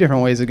few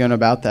different ways of going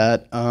about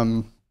that.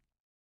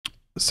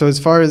 So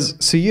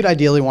you'd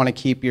ideally want to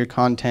keep your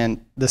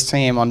content the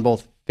same on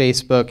both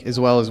Facebook as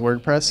well as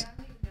WordPress?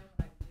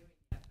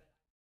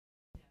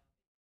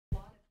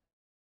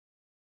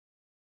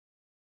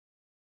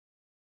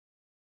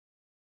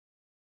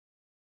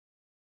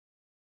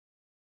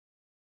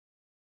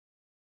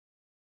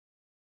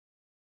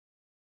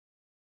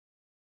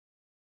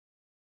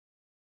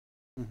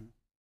 Mhm.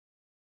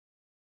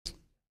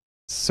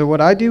 So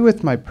what I do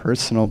with my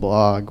personal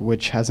blog,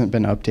 which hasn't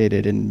been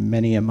updated in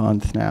many a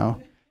month now,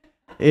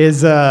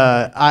 is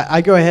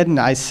I go ahead and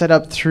I set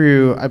up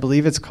through, I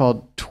believe it's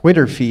called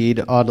Twitter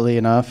feed, oddly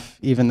enough,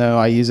 even though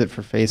I use it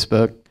for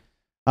Facebook.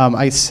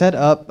 I set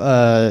up,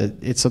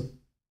 it's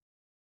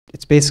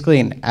basically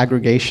an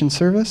aggregation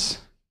service.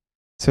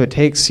 So it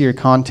takes your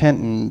content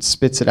and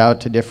spits it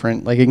out to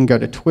different, like you can go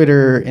to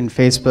Twitter and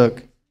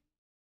Facebook.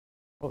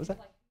 What was that?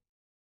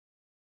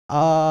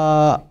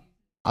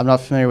 I'm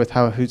not familiar with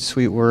how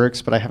Hootsuite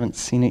works, but I haven't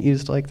seen it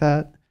used like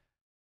that.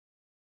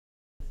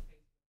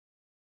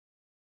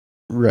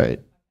 Right.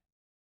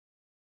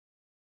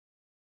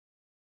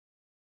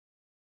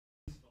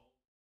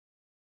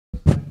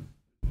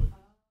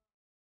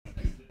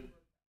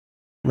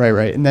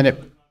 Right. And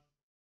then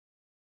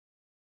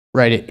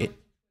right,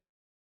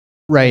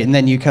 and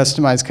then you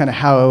customize kind of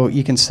how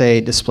you can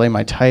say display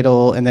my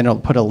title, and then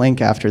it'll put a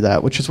link after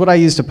that, which is what I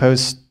used to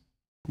post,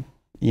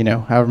 you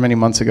know, however many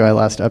months ago I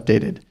last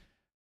updated.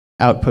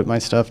 Output my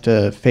stuff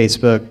to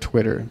Facebook,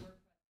 Twitter.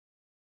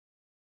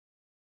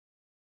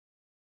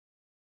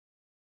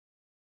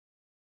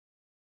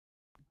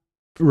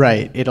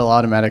 Right, it'll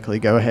automatically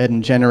go ahead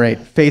and generate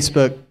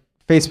Facebook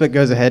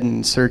goes ahead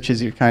and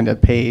searches your kind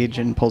of page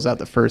and pulls out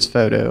the first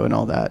photo and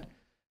all that.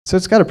 So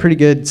it's got a pretty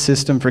good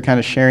system for kind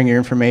of sharing your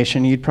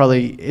information.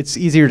 It's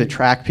easier to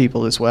track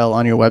people as well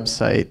on your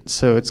website.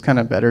 So it's kind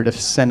of better to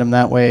send them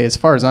that way as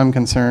far as I'm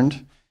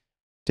concerned.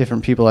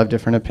 Different people have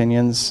different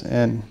opinions,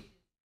 and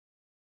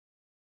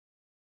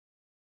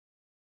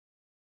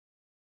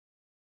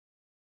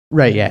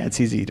Right, yeah, it's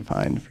easy to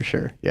find for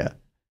sure. Yeah.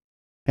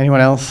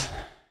 Anyone else?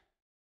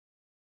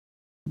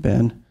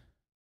 Ben?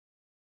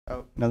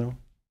 Oh, another one.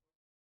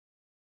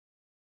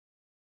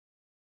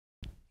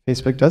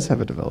 Facebook does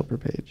have a developer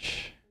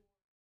page.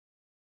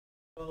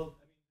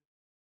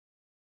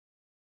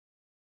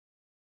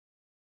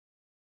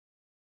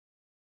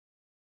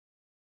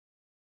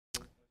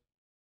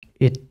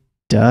 It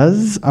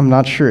does. I'm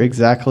not sure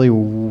exactly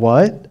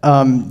what.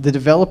 The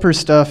developer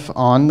stuff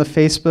on the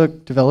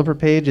Facebook developer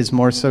page is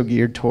more so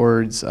geared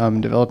towards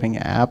developing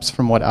apps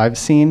from what I've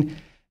seen.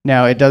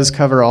 Now, it does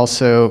cover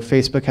also,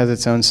 Facebook has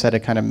its own set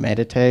of kind of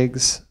meta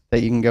tags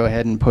that you can go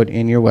ahead and put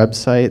in your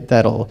website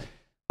that'll,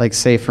 like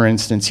say for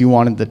instance, you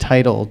wanted the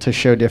title to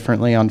show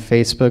differently on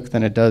Facebook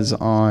than it does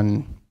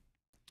on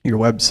your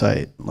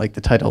website, like the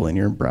title in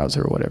your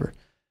browser or whatever.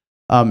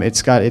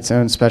 It's got its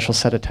own special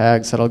set of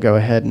tags that'll go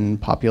ahead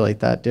and populate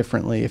that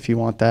differently if you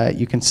want that.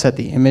 You can set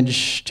the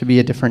image to be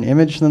a different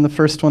image than the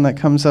first one that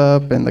comes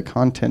up, and the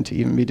content to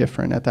even be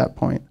different at that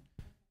point.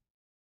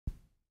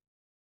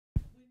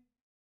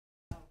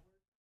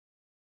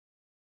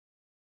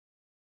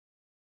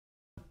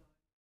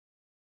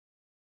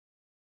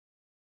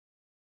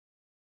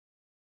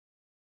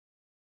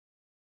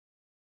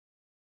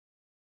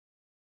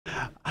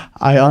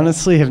 I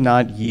honestly have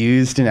not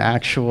used an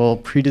actual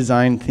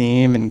pre-designed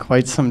theme in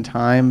quite some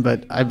time,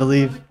 but I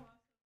believe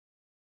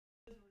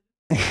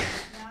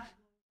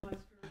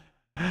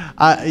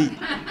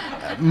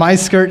my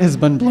skirt has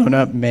been blown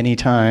up many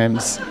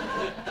times.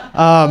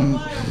 But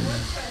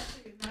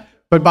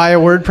by a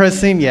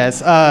WordPress theme,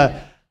 yes.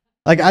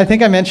 Like I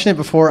think I mentioned it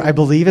before. I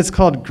believe it's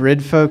called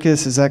Grid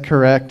Focus. Is that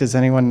correct? Does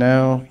anyone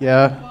know?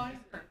 Yeah.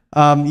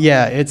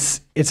 Yeah,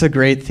 it's a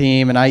great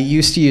theme, and I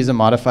used to use a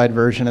modified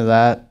version of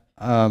that.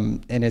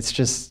 And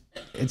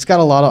it's got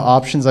a lot of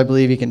options. I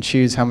believe you can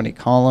choose how many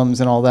columns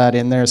and all that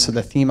in there. So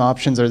the theme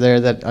options are there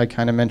that I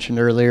kind of mentioned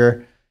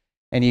earlier.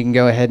 And you can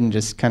go ahead and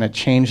just kind of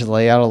change the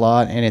layout a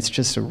lot. And it's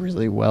just a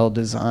really well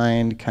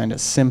designed, kind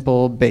of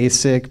simple,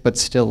 basic, but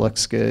still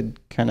looks good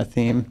kind of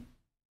theme.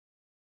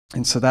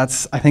 And so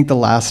that's, I think the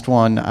last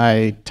one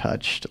I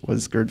touched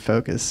was Grid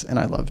Focus, and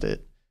I loved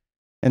it.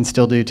 And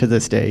still do to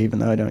this day, even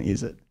though I don't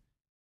use it.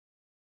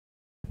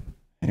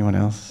 Anyone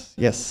else?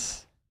 Yes.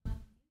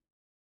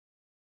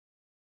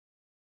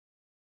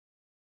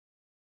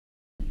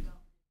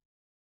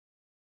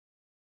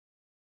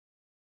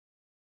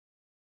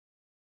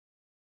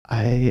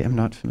 I am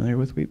not familiar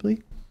with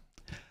Weebly,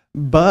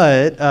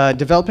 but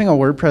developing a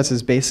WordPress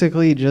is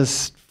basically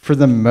just, for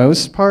the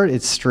most part,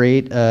 it's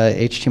straight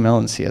HTML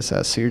and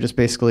CSS. So you're just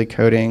basically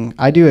coding.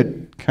 I do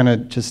it kind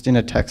of just in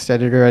a text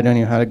editor. I don't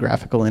even have a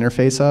graphical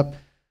interface up.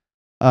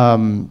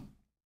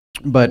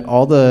 But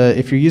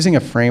if you're using a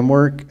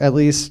framework, at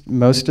least,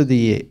 most of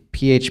the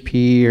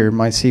PHP or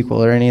MySQL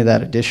or any of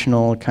that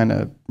additional kind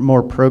of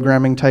more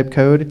programming type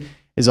code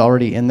is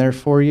already in there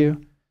for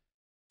you.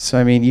 So,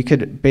 I mean, you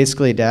could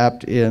basically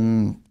adapt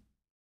in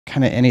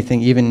kind of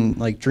anything, even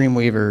like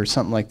Dreamweaver or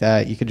something like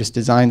that. You could just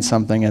design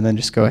something and then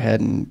just go ahead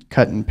and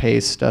cut and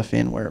paste stuff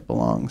in where it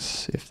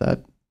belongs, if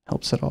that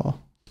helps at all.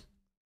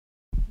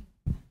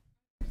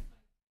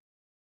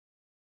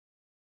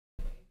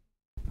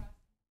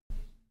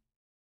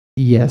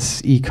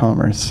 Yes,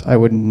 e-commerce. I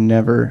would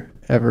never,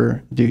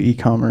 ever do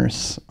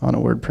e-commerce on a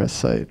WordPress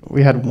site.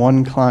 We had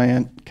one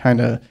client kind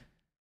of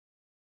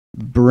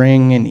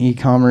bring an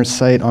e-commerce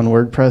site on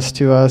WordPress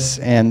to us,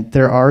 and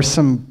there are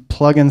some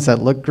plugins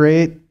that look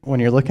great when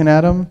you're looking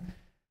at them,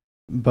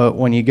 but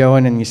when you go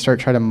in and you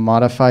start trying to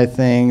modify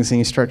things and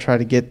you start trying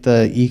to get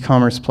the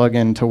e-commerce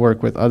plugin to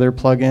work with other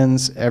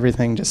plugins,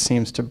 everything just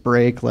seems to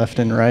break left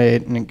and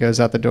right, and it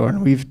goes out the door.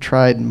 And we've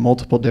tried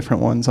multiple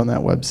different ones on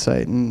that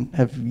website and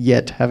have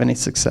yet to have any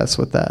success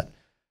with that.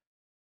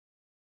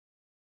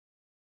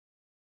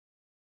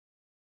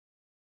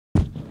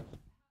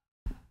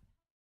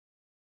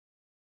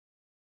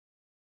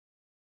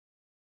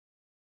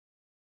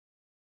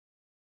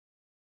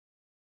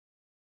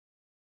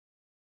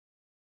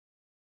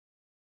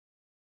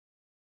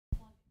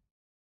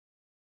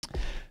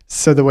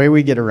 So the way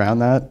we get around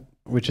that,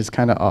 which is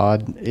kind of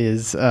odd,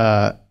 is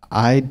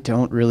I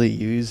don't really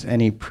use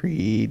any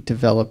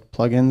pre-developed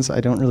plugins.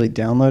 I don't really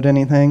download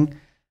anything.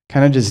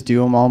 Kind of just do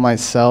them all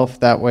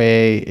myself. That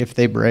way, if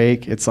they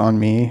break, it's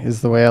on me,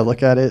 is the way I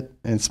look at it.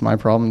 It's my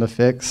problem to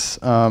fix.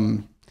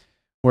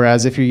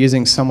 Whereas if you're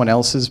using someone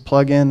else's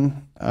plugin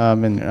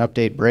and an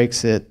update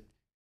breaks it,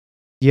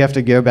 you have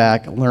to go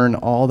back, learn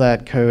all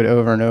that code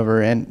over and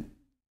over. And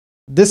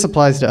this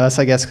applies to us,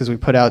 I guess, because we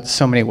put out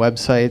so many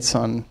websites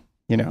on,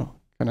 you know,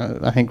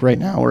 I think right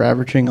now we're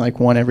averaging like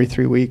one every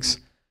 3 weeks.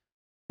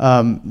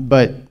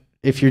 But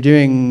if you're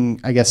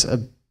doing, I guess,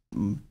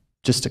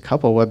 just a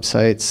couple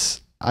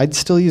websites, I'd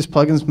still use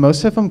plugins.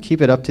 Most of them keep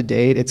it up to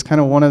date. It's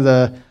kind of one of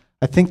the,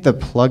 I think the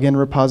plugin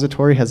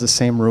repository has the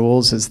same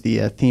rules as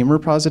the theme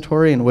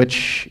repository, in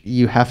which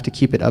you have to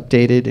keep it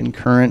updated and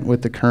current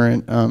with the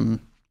current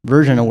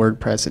version of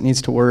WordPress. It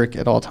needs to work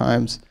at all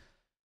times.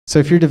 So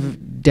if you're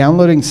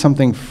downloading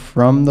something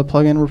from the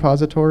plugin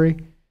repository,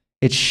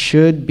 It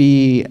should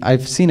be,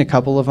 I've seen a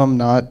couple of them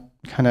not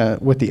kind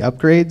of with the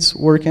upgrades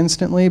work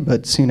instantly,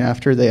 but soon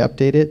after they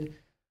update it.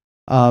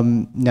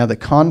 Now the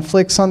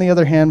conflicts, on the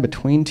other hand,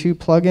 between two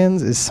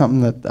plugins is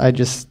something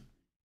that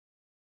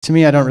to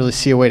me, I don't really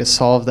see a way to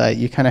solve that.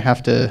 You kind of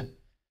have to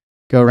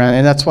go around,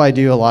 and that's why I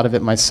do a lot of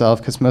it myself,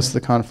 because most of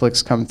the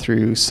conflicts come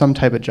through some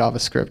type of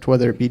JavaScript,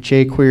 whether it be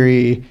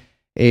jQuery,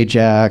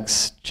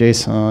 Ajax,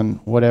 JSON,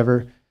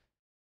 whatever.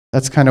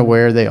 That's kind of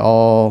where they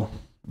all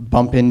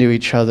bump into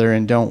each other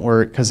and don't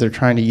work because they're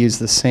trying to use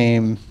the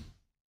same,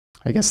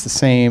 I guess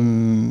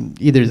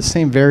either the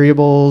same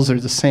variables or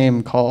the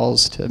same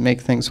calls to make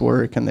things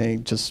work, and they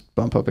just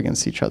bump up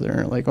against each other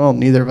and are like, well,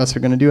 neither of us are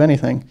going to do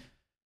anything.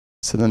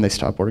 So then they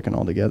stop working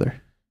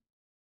altogether.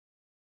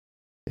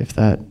 If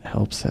that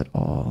helps at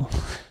all.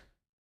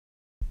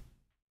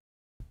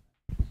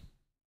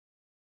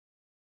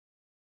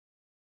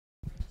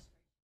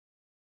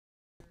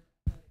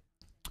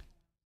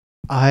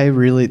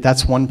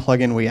 That's one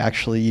plugin we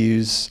actually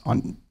use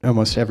on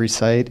almost every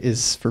site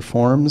is for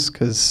forms,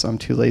 because I'm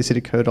too lazy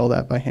to code all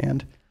that by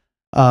hand.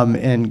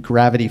 And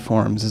Gravity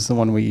Forms is the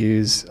one we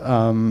use.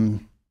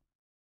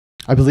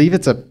 I believe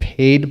it's a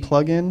paid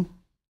plugin.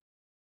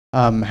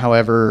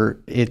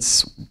 However,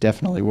 it's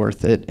definitely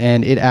worth it.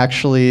 And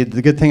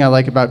the good thing I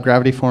like about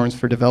Gravity Forms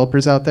for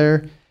developers out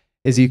there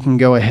is you can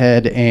go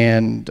ahead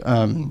and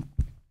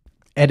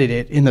edit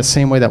it in the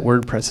same way that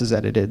WordPress is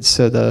edited.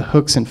 So the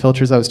hooks and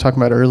filters I was talking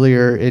about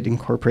earlier, it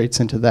incorporates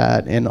into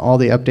that, and all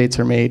the updates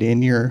are made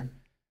in your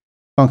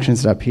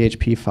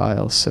functions.php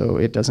file, so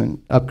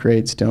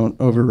upgrades don't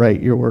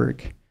overwrite your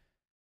work.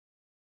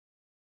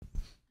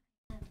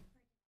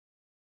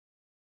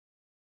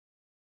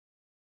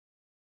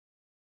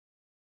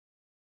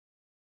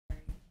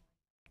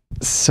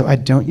 So I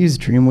don't use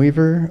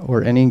Dreamweaver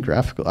or any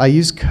graphical. I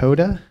use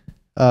Coda,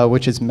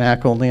 which is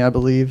Mac only, I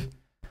believe.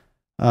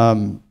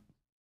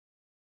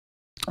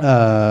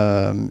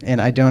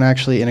 And I don't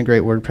actually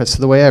integrate WordPress.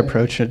 So the way I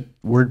approach a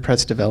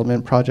WordPress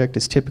development project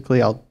is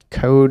typically I'll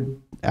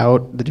code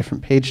out the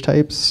different page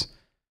types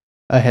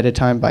ahead of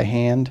time by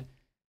hand,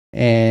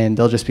 and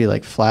they'll just be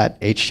like flat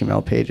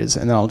HTML pages,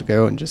 and then I'll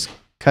go and just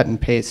cut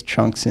and paste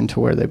chunks into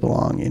where they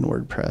belong in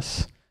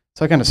WordPress.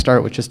 So I kind of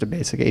start with just a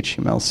basic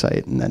HTML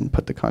site and then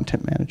put the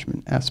content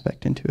management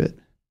aspect into it.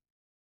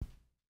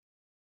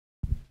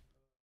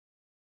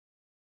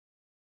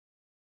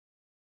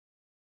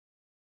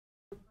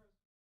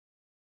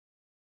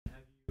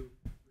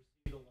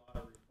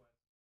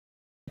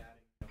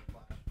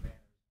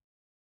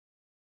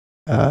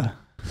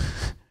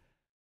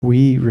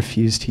 We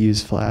refuse to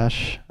use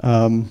Flash,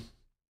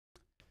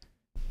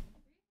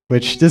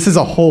 which this is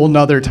a whole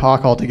nother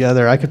talk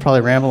altogether. I could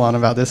probably ramble on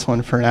about this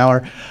one for an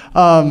hour.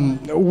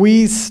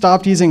 We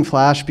stopped using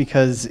Flash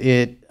because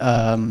I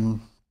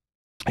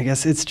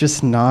guess it's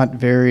just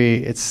not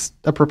it's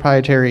a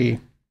proprietary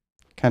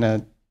kind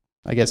of,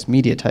 I guess,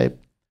 media type.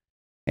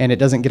 And it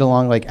doesn't get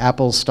along. Like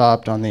Apple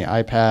stopped on the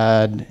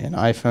iPad and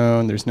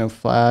iPhone. There's no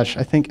Flash.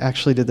 I think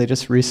actually, did they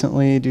just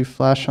recently do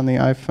Flash on the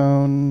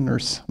iPhone or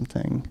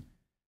something?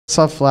 I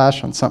saw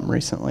Flash on something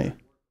recently.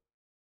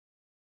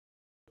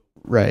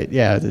 Right.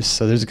 Yeah.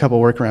 There's a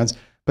couple workarounds.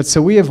 But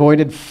so we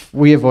avoid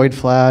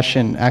Flash,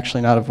 and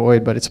actually not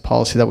avoid, but it's a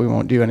policy that we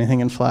won't do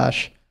anything in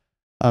Flash,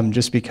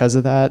 just because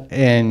of that.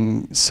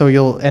 And so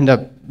you'll end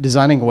up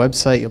designing a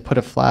website. You'll put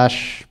a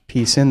Flash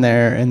piece in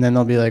there, and then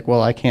they'll be like,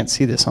 well, I can't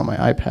see this on my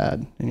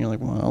iPad. And you're like,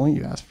 well,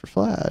 you asked for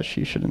Flash,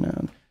 you should have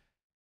known.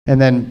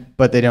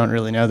 But they don't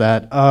really know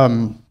that.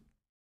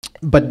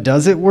 But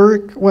does it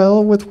work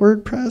well with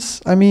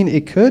WordPress? I mean,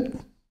 it could.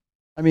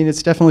 I mean,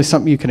 it's definitely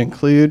something you could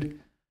include.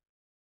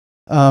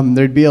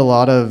 There'd be a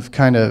lot of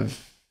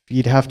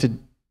you'd have to,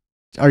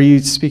 are you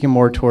speaking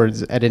more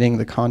towards editing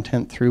the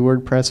content through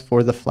WordPress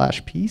for the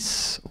Flash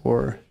piece,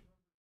 or?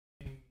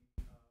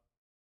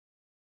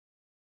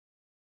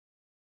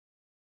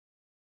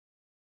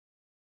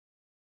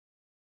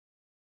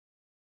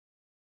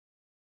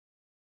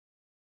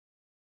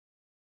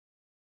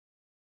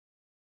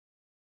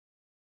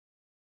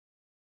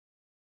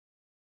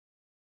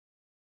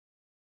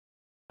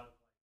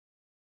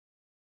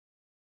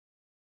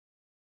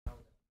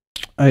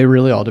 It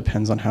really all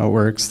depends on how it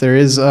works. There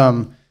is,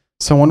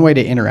 so one way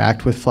to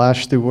interact with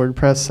Flash through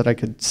WordPress that I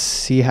could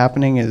see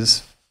happening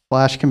is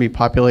Flash can be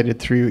populated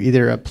through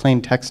either a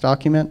plain text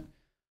document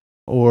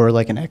or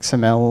like an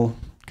XML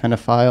kind of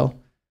file.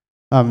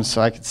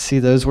 So I could see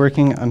those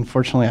working.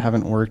 Unfortunately, I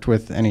haven't worked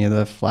with any of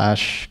the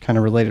Flash kind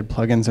of related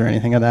plugins or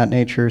anything of that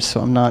nature,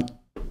 so I'm not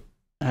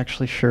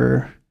actually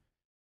sure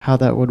how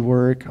that would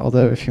work.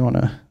 Although if you want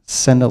to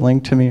send a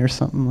link to me or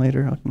something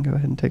later, I can go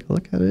ahead and take a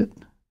look at it.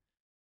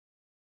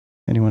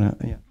 Anyone else?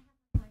 Yeah.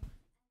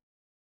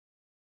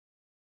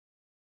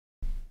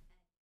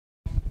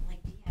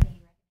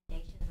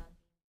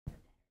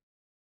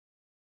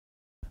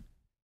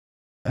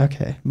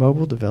 Okay,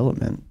 mobile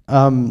development.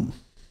 Let's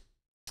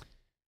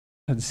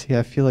see,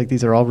 I feel like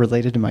these are all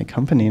related to my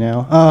company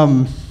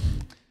now.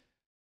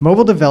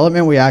 Mobile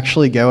development, we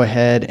actually go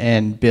ahead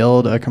and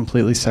build a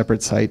completely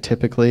separate site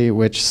typically,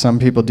 which some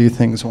people do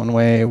things one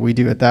way, we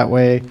do it that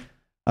way.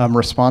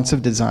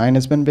 Responsive design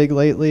has been big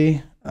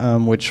lately,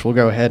 which will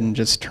go ahead and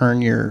just turn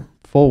your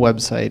full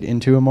website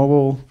into a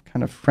mobile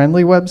kind of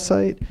friendly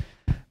website.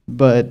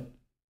 But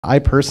I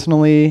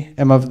personally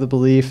am of the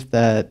belief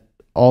that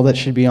all that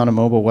should be on a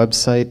mobile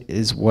website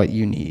is what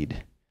you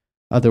need.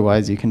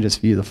 Otherwise, you can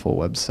just view the full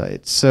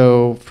website.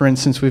 So for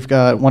instance, we've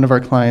got one of our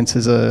clients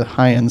is a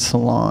high-end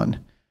salon.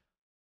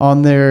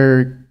 On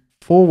their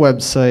full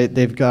website,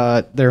 they've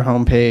got their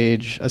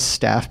homepage, a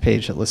staff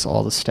page that lists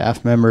all the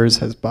staff members,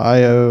 has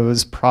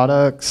bios,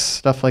 products,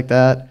 stuff like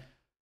that.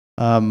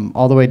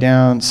 All the way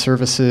down,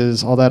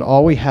 services, all that.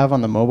 All we have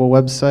on the mobile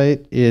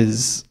website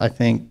is, I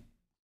think,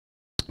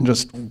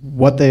 just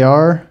what they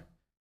are,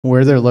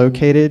 where they're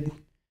located,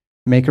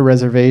 make a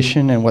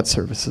reservation, and what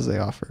services they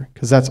offer.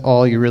 Because that's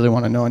all you really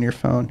want to know on your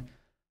phone.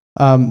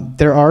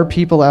 There are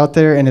people out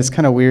there, and it's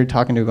kind of weird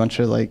talking to a bunch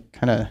of like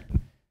kind of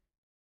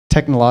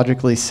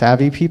technologically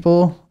savvy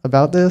people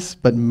about this,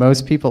 but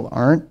most people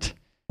aren't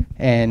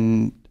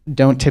and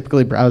don't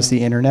typically browse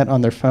the internet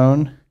on their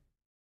phone.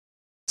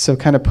 So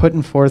kind of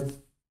putting forth,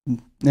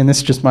 and this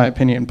is just my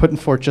opinion, putting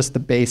forth just the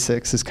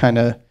basics is kind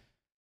of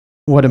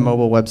what a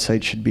mobile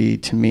website should be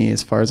to me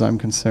as far as I'm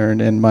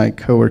concerned, and my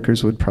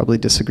coworkers would probably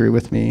disagree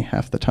with me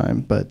half the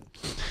time, but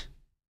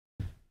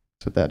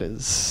that's what that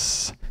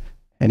is.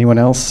 Anyone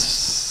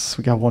else?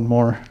 We got one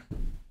more.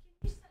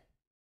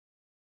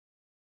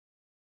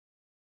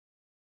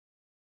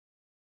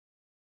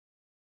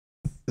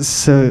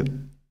 So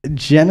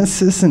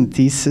Genesis and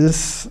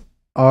Thesis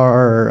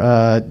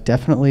are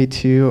definitely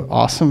two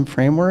awesome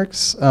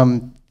frameworks.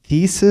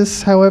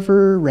 Thesis,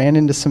 however, ran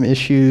into some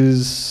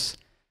issues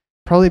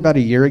probably about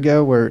a year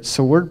ago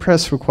so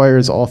WordPress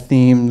requires all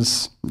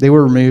themes. They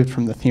were removed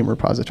from the theme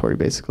repository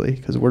basically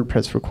because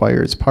WordPress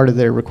requires, part of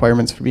their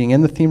requirements for being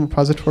in the theme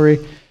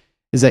repository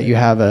is that you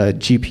have a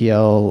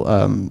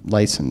GPL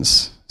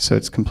license. So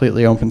it's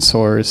completely open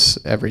source,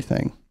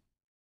 everything.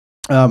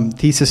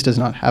 Thesis does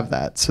not have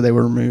that, so they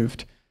were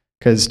removed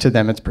because to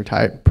them it's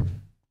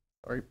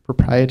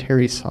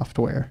proprietary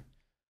software.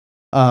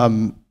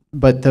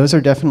 But those are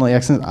definitely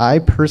excellent. I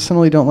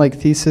personally don't like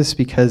Thesis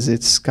because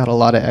it's got a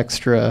lot of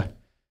extra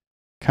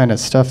kind of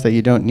stuff that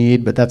you don't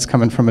need, but that's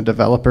coming from a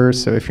developer.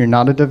 So if you're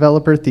not a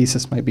developer,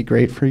 Thesis might be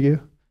great for you.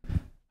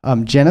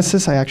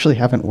 Genesis I actually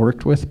haven't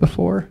worked with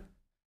before,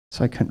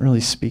 so I couldn't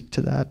really speak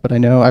to that, but I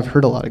know I've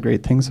heard a lot of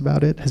great things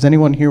about it. Has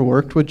anyone here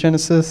worked with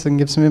Genesis and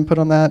give some input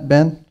on that?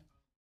 Ben?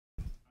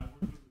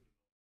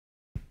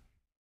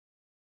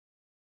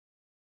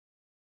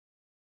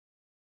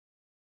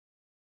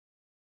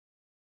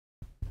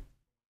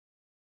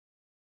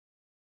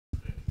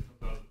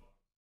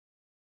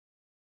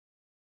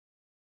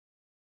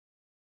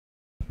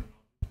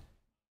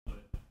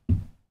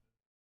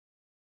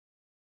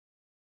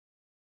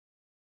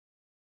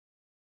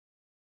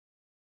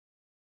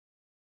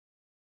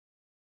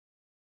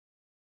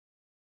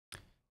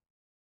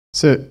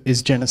 So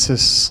is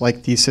Genesis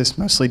like Thesis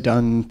mostly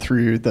done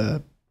through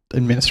the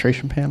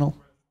administration panel?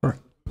 Or?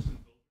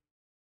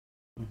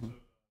 Mm-hmm.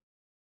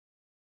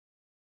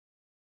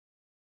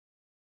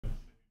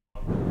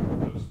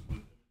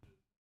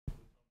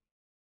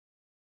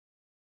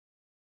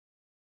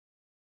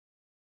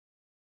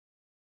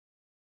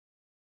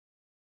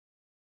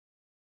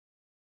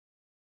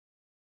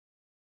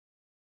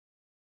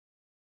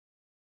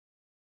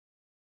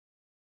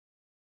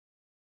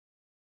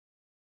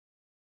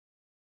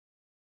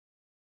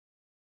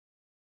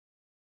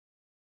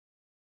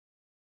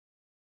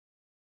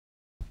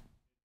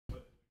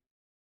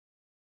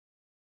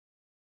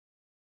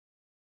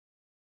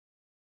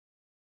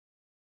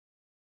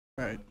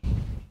 Right.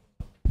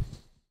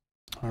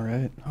 All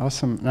right,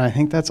 awesome. And I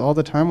think that's all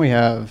the time we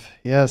have.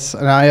 Yes,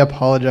 and I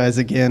apologize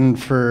again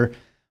for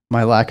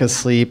my lack of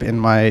sleep and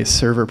my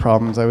server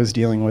problems I was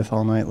dealing with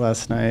all night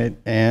last night.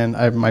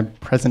 And my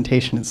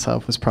presentation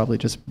itself was probably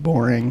just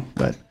boring,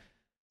 but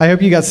I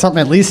hope you got something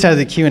at least out of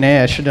the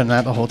Q&A. I should have done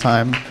that the whole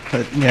time,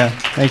 but yeah,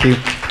 thank you.